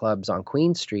major clubs on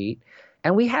Queen Street.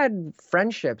 And we had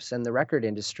friendships in the record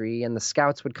industry, and the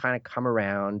scouts would kind of come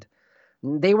around.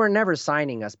 They were never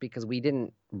signing us because we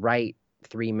didn't write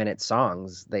 3-minute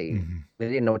songs. They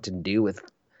didn't know what to do with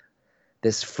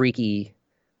this freaky,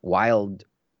 wild,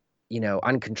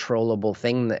 uncontrollable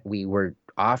thing that we were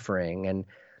offering. And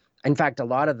in fact, a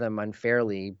lot of them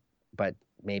unfairly, but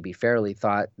maybe fairly,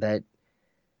 thought that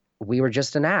we were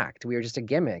just an act. We were just a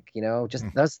gimmick,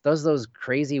 just those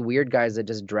crazy weird guys that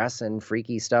just dress in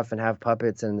freaky stuff and have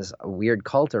puppets and this weird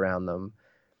cult around them.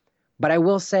 But I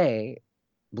will say,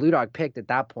 Blue Dog Pict at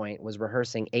that point was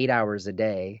rehearsing 8 hours a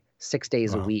day, 6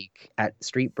 days a week at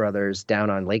Street Brothers down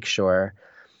on Lakeshore,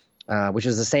 which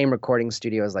is the same recording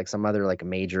studio as like some other like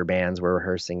major bands were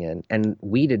rehearsing in. And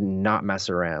we did not mess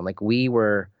around. Like we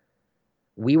were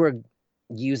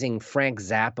using Frank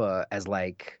Zappa as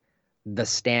like the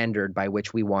standard by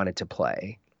which we wanted to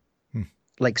play.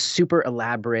 Like super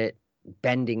elaborate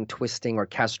bending, twisting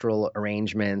orchestral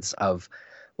arrangements of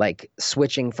like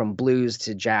switching from blues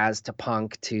to jazz to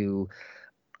punk to,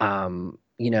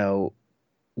 bossa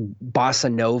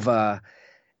nova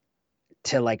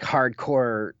to like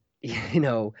hardcore,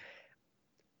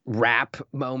 rap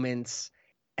moments.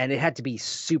 And it had to be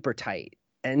super tight.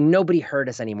 And nobody heard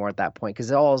us anymore at that point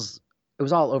because it was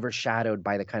all overshadowed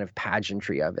by the kind of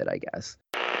pageantry of it, I guess.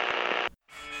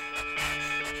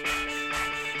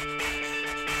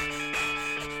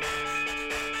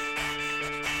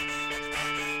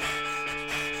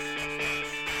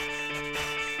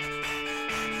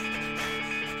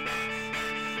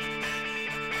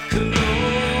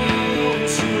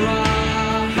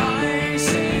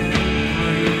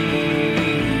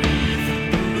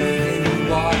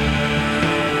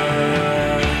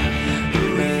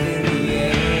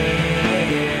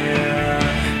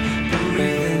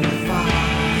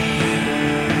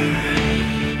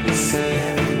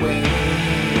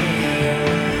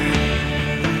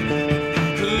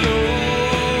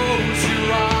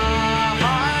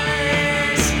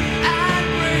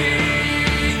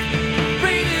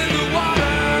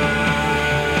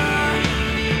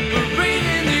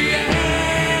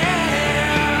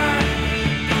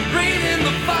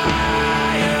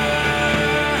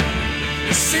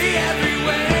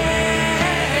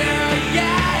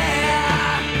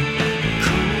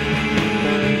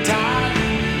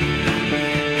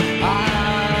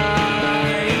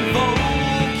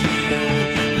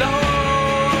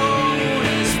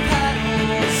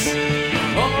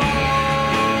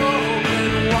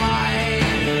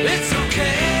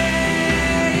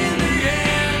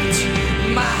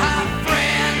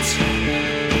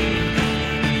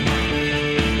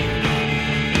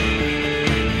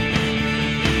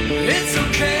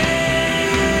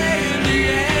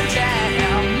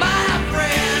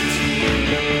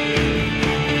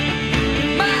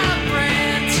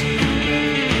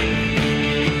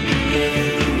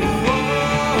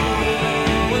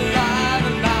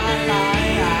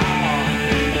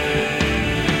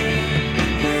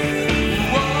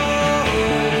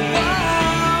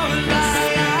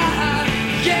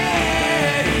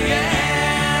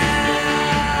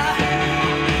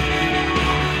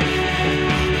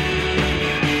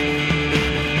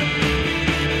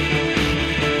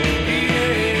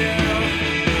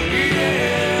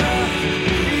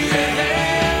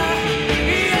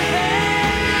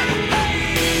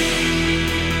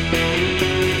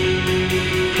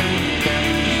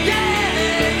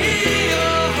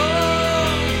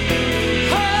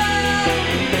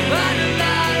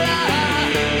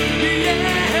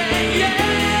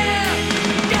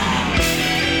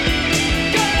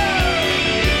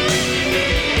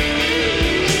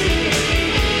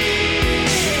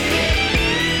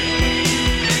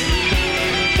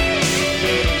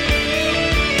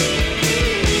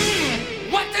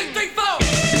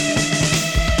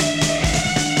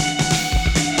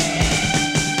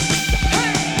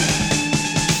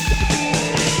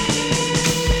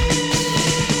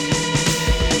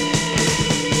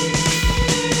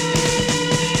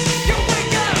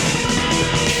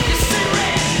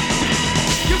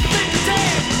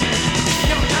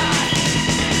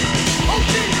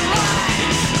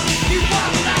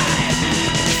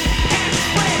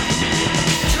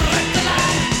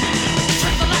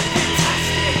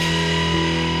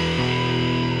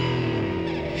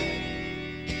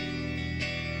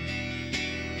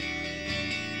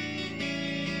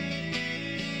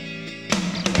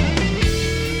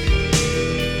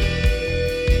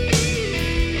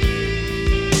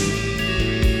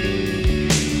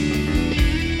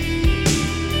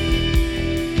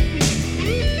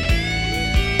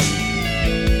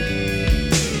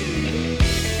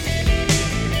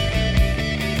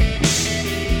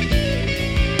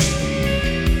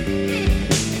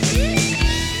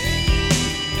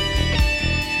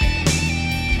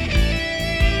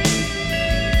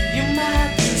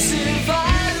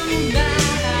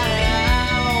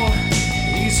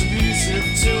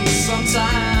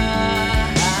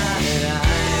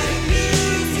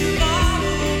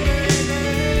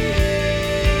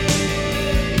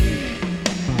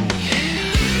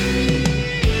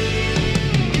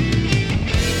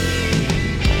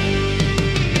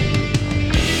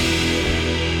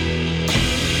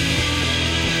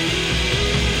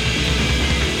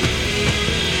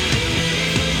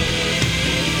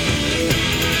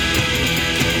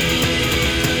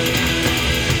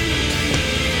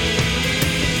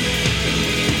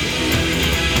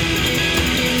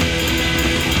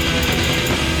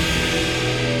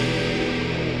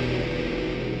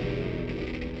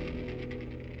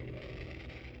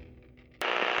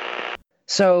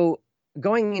 So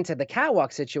going into the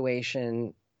catwalk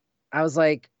situation, I was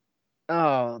like,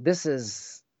 oh, this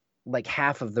is like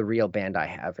half of the real band I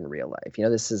have in real life.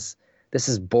 This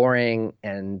is boring,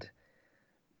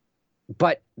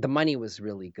 but the money was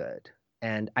really good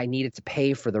and I needed to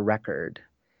pay for the record.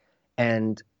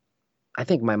 And I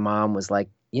think my mom was like,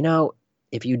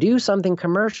 if you do something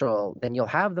commercial, then you'll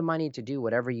have the money to do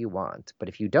whatever you want. But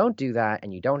if you don't do that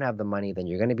and you don't have the money, then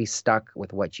you're going to be stuck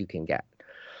with what you can get.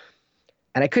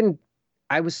 And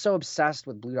I was so obsessed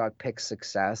with Blue Dog Pict's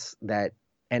success that,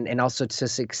 and also to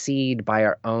succeed by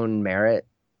our own merit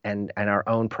and our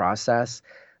own process,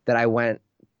 that I went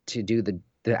to do the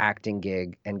acting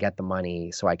gig and get the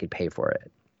money so I could pay for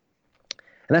it.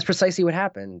 And that's precisely what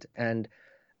happened. And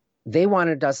they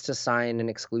wanted us to sign an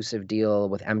exclusive deal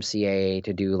with MCA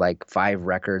to do like 5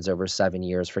 records over 7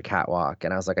 years for Catwalk.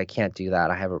 And I was like, I can't do that.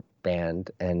 I have a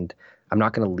band and I'm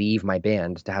not going to leave my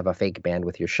band to have a fake band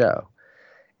with your show.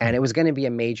 And it was going to be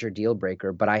a major deal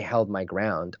breaker, but I held my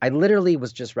ground. I literally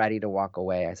was just ready to walk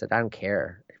away. I said, I don't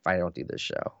care if I don't do this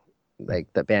show.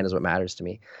 Like, the band is what matters to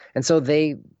me. And so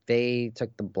they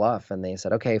took the bluff and they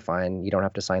said, okay, fine. You don't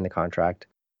have to sign the contract.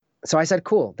 So I said,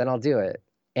 cool, then I'll do it.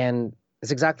 And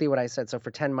it's exactly what I said. So for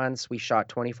 10 months, we shot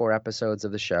 24 episodes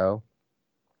of the show.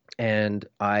 And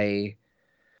I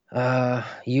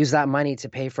used that money to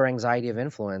pay for Anxiety of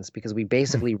Influence because we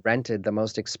basically rented the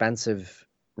most expensive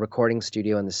recording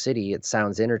studio in the city at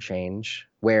Sounds Interchange,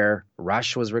 where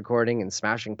Rush was recording and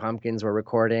Smashing Pumpkins were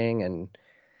recording and,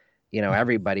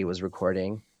 everybody was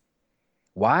recording.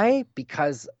 Why?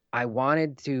 Because I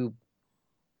wanted to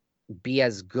be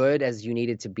as good as you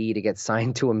needed to be to get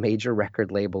signed to a major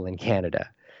record label in Canada.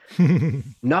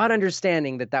 Not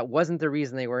understanding that wasn't the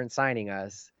reason they weren't signing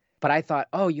us. But I thought,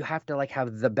 oh, you have to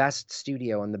have the best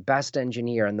studio and the best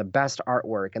engineer and the best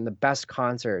artwork and the best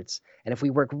concerts. And if we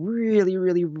work really,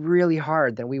 really, really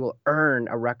hard, then we will earn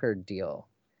a record deal.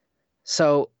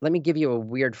 So let me give you a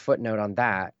weird footnote on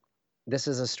that. This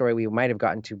is a story we might have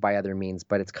gotten to by other means,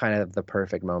 but it's kind of the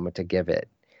perfect moment to give it.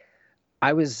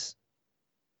 I was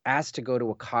asked to go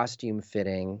to a costume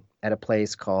fitting at a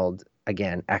place called,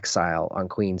 again, Exile on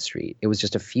Queen Street. It was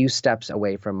just a few steps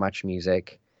away from Much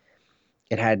Music.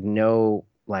 It had no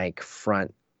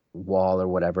front wall or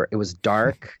whatever. It was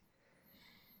dark.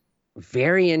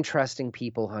 Very interesting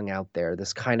people hung out there.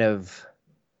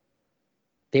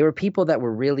 They were people that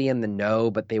were really in the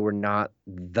know, but they were not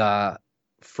the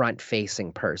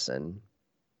front-facing person.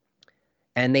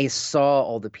 And they saw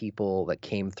all the people that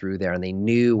came through there and they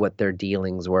knew what their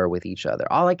dealings were with each other.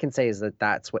 All I can say is that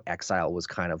that's what Exile was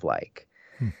kind of like.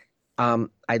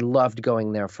 I loved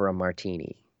going there for a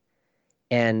martini.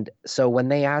 And so when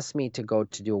they asked me to go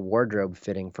to do a wardrobe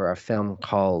fitting for a film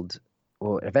it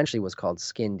eventually was called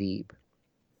Skin Deep,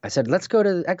 I said, let's go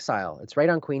to Exile. It's right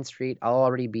on Queen Street. I'll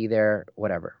already be there,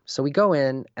 whatever. So we go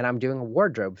in and I'm doing a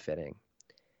wardrobe fitting.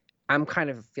 I'm kind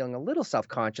of feeling a little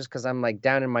self-conscious because I'm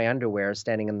down in my underwear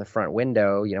standing in the front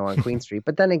window, on Queen Street.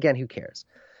 But then again, who cares?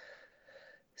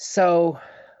 So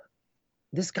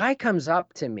this guy comes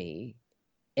up to me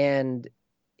and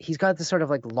he's got this sort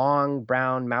of long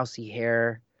brown mousy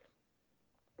hair.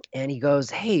 And he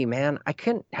goes, hey man, I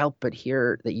couldn't help but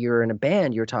hear that you're in a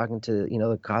band. You're talking to,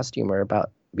 the costumer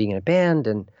about being in a band,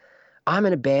 and I'm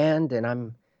in a band and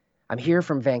I'm here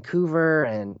from Vancouver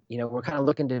and, we're kind of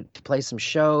looking to play some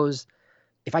shows.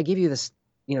 If I give you this,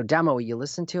 demo, will you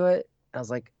listen to it? I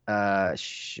was like,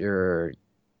 sure.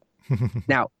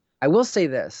 Now, I will say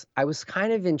this. I was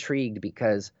kind of intrigued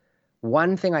because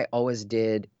one thing I always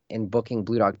did in booking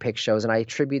Blue Dog Pict shows, and I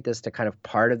attribute this to kind of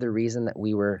part of the reason that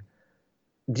we were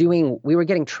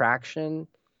getting traction,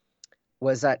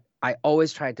 was that I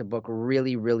always tried to book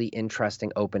really, really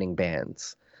interesting opening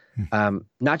bands.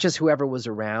 Not just whoever was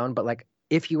around, but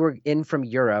if you were in from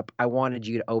Europe, I wanted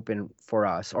you to open for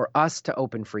us or us to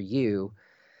open for you,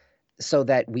 so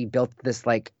that we built this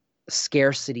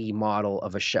scarcity model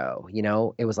of a show.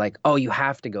 It was oh, you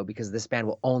have to go because this band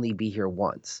will only be here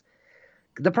once.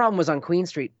 The problem was on Queen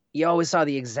Street, you always saw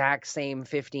the exact same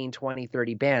 15, 20,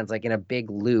 30 bands in a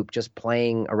big loop just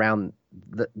playing around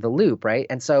the loop, right?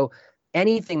 And so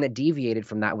anything that deviated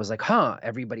from that was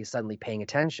everybody's suddenly paying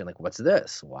attention. What's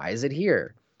this? Why is it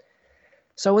here?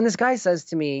 So when this guy says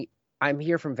to me, I'm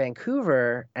here from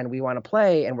Vancouver and we want to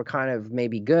play and we're kind of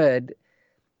maybe good,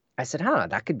 I said,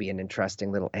 that could be an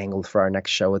interesting little angle for our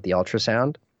next show at the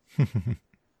Ultrasound.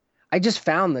 I just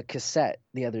found the cassette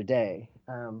the other day.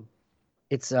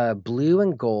 It's blue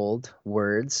and gold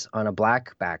words on a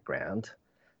black background.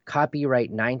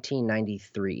 Copyright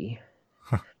 1993.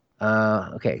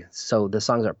 Okay, so the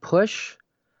songs are Push,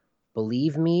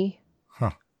 Believe Me,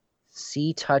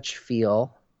 See, Touch,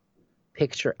 Feel,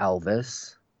 Picture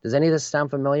Elvis. Does any of this sound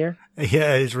familiar?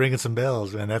 Yeah, it's ringing some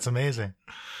bells, man. That's amazing.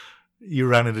 You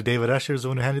ran into David Usher, is the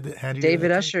one who handed you David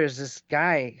that Usher is this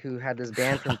guy who had this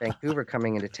band from Vancouver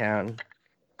coming into town.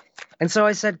 And so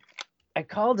I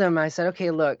called him. I said,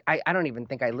 okay, look, I don't even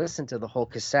think I listened to the whole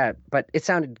cassette, but it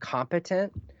sounded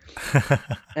competent. tape?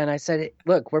 And I said,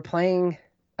 look, we're playing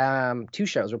 2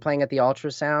 shows. We're playing at the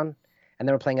Ultrasound, and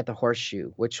then we're playing at the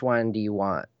Horseshoe. Which one do you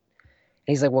want?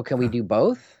 And he's like, well, can we do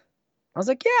both? I was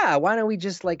like, yeah, why don't we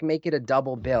just like make it a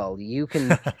double bill? You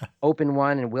can open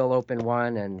one and we'll open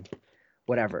one and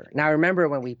whatever. Now, I remember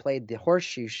when we played the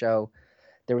Horseshoe show,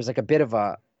 there was like a bit of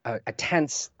a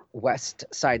tense West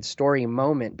Side Story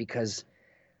moment because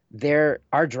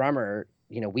our drummer,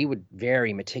 we would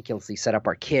very meticulously set up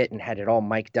our kit and had it all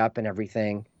mic'd up and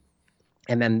everything.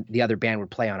 And then the other band would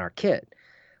play on our kit.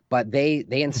 But they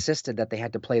insisted that they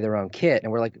had to play their own kit.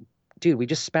 And we're like, dude, we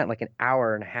just spent like an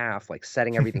hour and a half like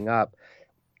setting everything up.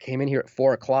 Came in here at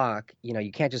 4:00.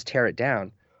 You can't just tear it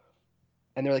down.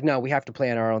 And they're like, no, we have to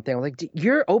play on our own thing. I'm like,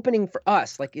 you're opening for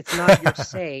us. Like, it's not your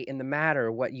say in the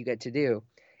matter what you get to do.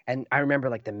 And I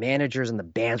remember like the managers and the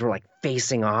bands were like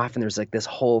facing off, and there's like this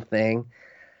whole thing.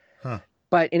 Huh.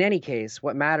 But in any case,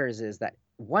 what matters is that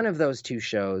one of those 2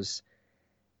 shows,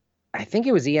 I think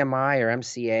it was EMI or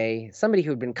MCA, somebody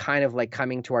who had been kind of like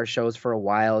coming to our shows for a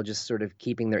while, just sort of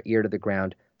keeping their ear to the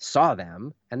ground, saw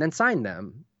them and then signed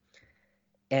them.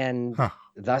 And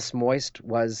thus Moist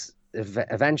was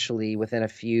eventually, within a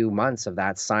few months of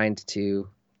that, signed to,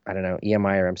 I don't know,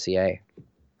 EMI or MCA.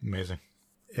 Amazing.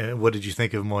 What did you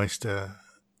think of Moist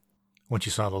once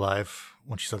you saw the live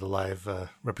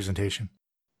representation?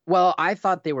 Well, I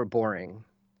thought they were boring.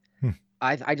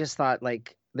 I just thought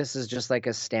like, this is just like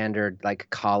a standard like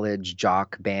college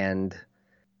jock band.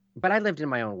 But I lived in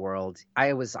my own world.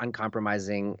 I was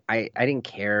uncompromising. I didn't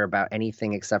care about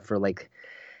anything except for like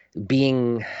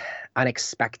being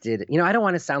unexpected. I don't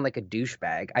want to sound like a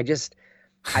douchebag. I just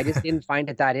didn't find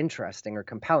it that interesting or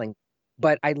compelling.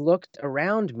 But I looked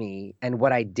around me, and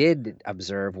what I did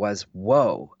observe was,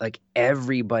 whoa, like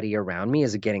everybody around me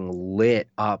is getting lit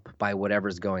up by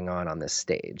whatever's going on this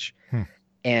stage.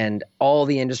 And all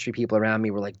the industry people around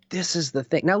me were like, this is the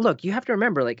thing. Now, look, you have to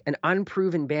remember, like an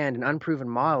unproven band, an unproven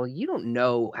model, you don't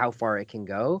know how far it can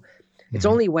go. It's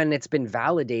only when it's been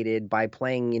validated by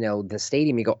playing, the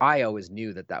stadium, you go, I always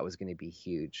knew that was going to be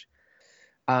huge.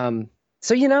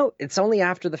 So, it's only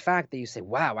after the fact that you say,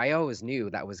 wow, I always knew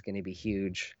that was going to be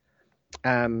huge.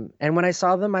 And when I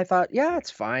saw them, I thought, yeah, it's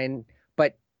fine.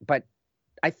 But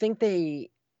I think they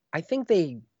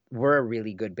were a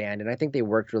really good band, and I think they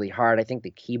worked really hard. I think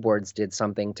the keyboards did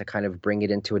something to kind of bring it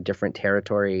into a different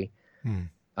territory.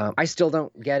 I still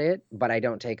don't get it, but I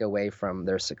don't take away from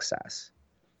their success.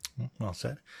 Well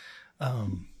said.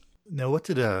 Now, what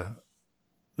did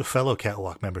the fellow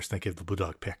Catwalk members think of the Blue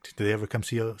Dog Pict? Did they ever come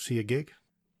see a gig?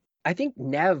 I think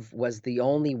Nev was the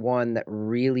only one that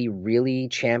really, really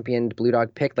championed Blue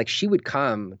Dog Pict. Like, she would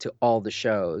come to all the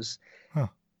shows.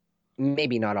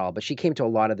 Maybe not all, but she came to a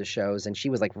lot of the shows, and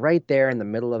she was like right there in the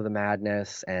middle of the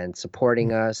madness and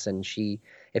supporting us. And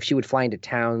if she would fly into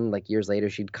town, like years later,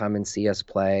 she'd come and see us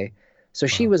play. So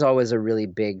she was always a really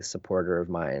big supporter of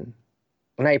mine.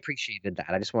 And I appreciated that.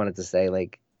 I just wanted to say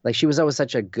like she was always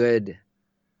such a good,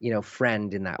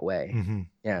 friend in that way.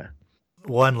 Yeah.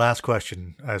 One last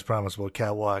question, as promised, about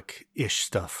Catwalk-ish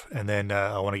stuff. And then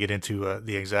I want to get into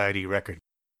the Anxiety record.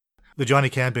 The Johnny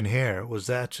Camden hair, was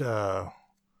that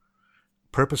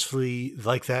purposefully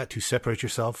like that to separate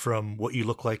yourself from what you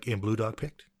look like in Blue Dog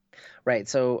Pict? Right.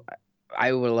 So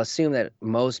I will assume that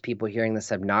most people hearing this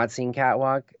have not seen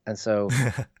Catwalk. And so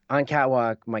on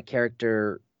Catwalk, my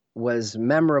character was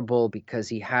memorable because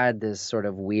he had this sort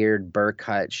of weird burr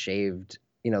cut shaved,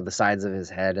 the sides of his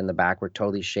head and the back were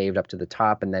totally shaved up to the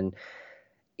top. And then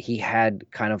he had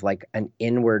kind of like an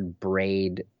inward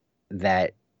braid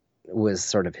that was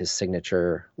sort of his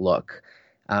signature look.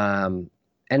 And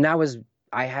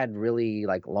I had really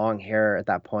like long hair at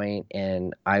that point,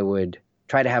 and I would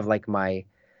try to have like my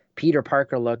Peter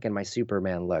Parker look and my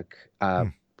Superman look,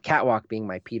 Catwalk being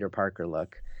my Peter Parker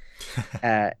look.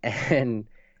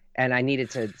 And I needed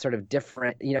to sort of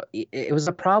different, it was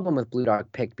a problem with Blue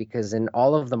Dog Pict because in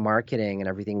all of the marketing and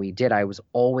everything we did, I was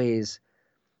always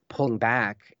pulling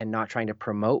back and not trying to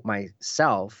promote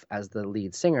myself as the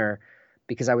lead singer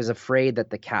because I was afraid that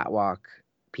the Catwalk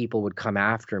people would come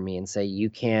after me and say, you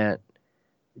can't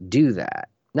do that.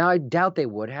 Now, I doubt they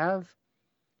would have,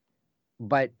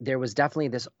 but there was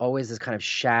definitely always this kind of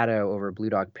shadow over Blue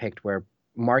Dog Pict where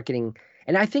marketing,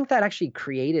 and I think that actually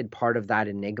created part of that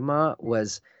enigma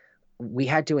was we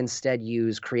had to instead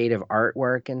use creative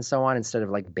artwork and so on instead of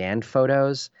like band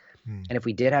photos. And if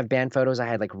we did have band photos, I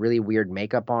had like really weird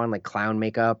makeup on, like clown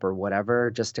makeup or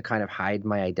whatever, just to kind of hide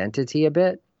my identity a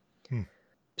bit.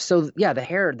 So yeah,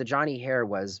 the Johnny hair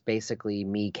was basically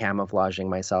me camouflaging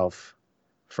myself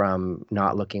from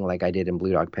not looking like I did in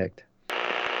Blue Dog Pict.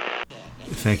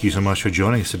 Thank you so much for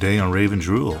joining us today on Rave and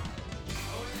Drool.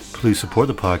 Please support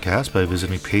the podcast by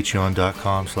visiting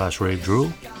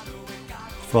patreon.com/ravedrool.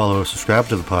 Follow or subscribe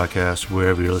to the podcast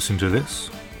wherever you're listening to this.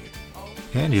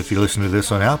 And if you're listening to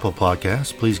this on Apple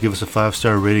Podcasts, please give us a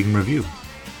 5-star rating and review.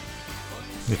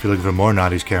 If you're looking for more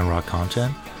 90s Can Rock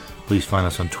content, please find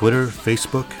us on Twitter,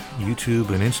 Facebook, YouTube,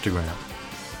 and Instagram.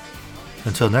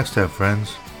 Until next time,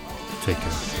 friends, take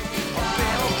care.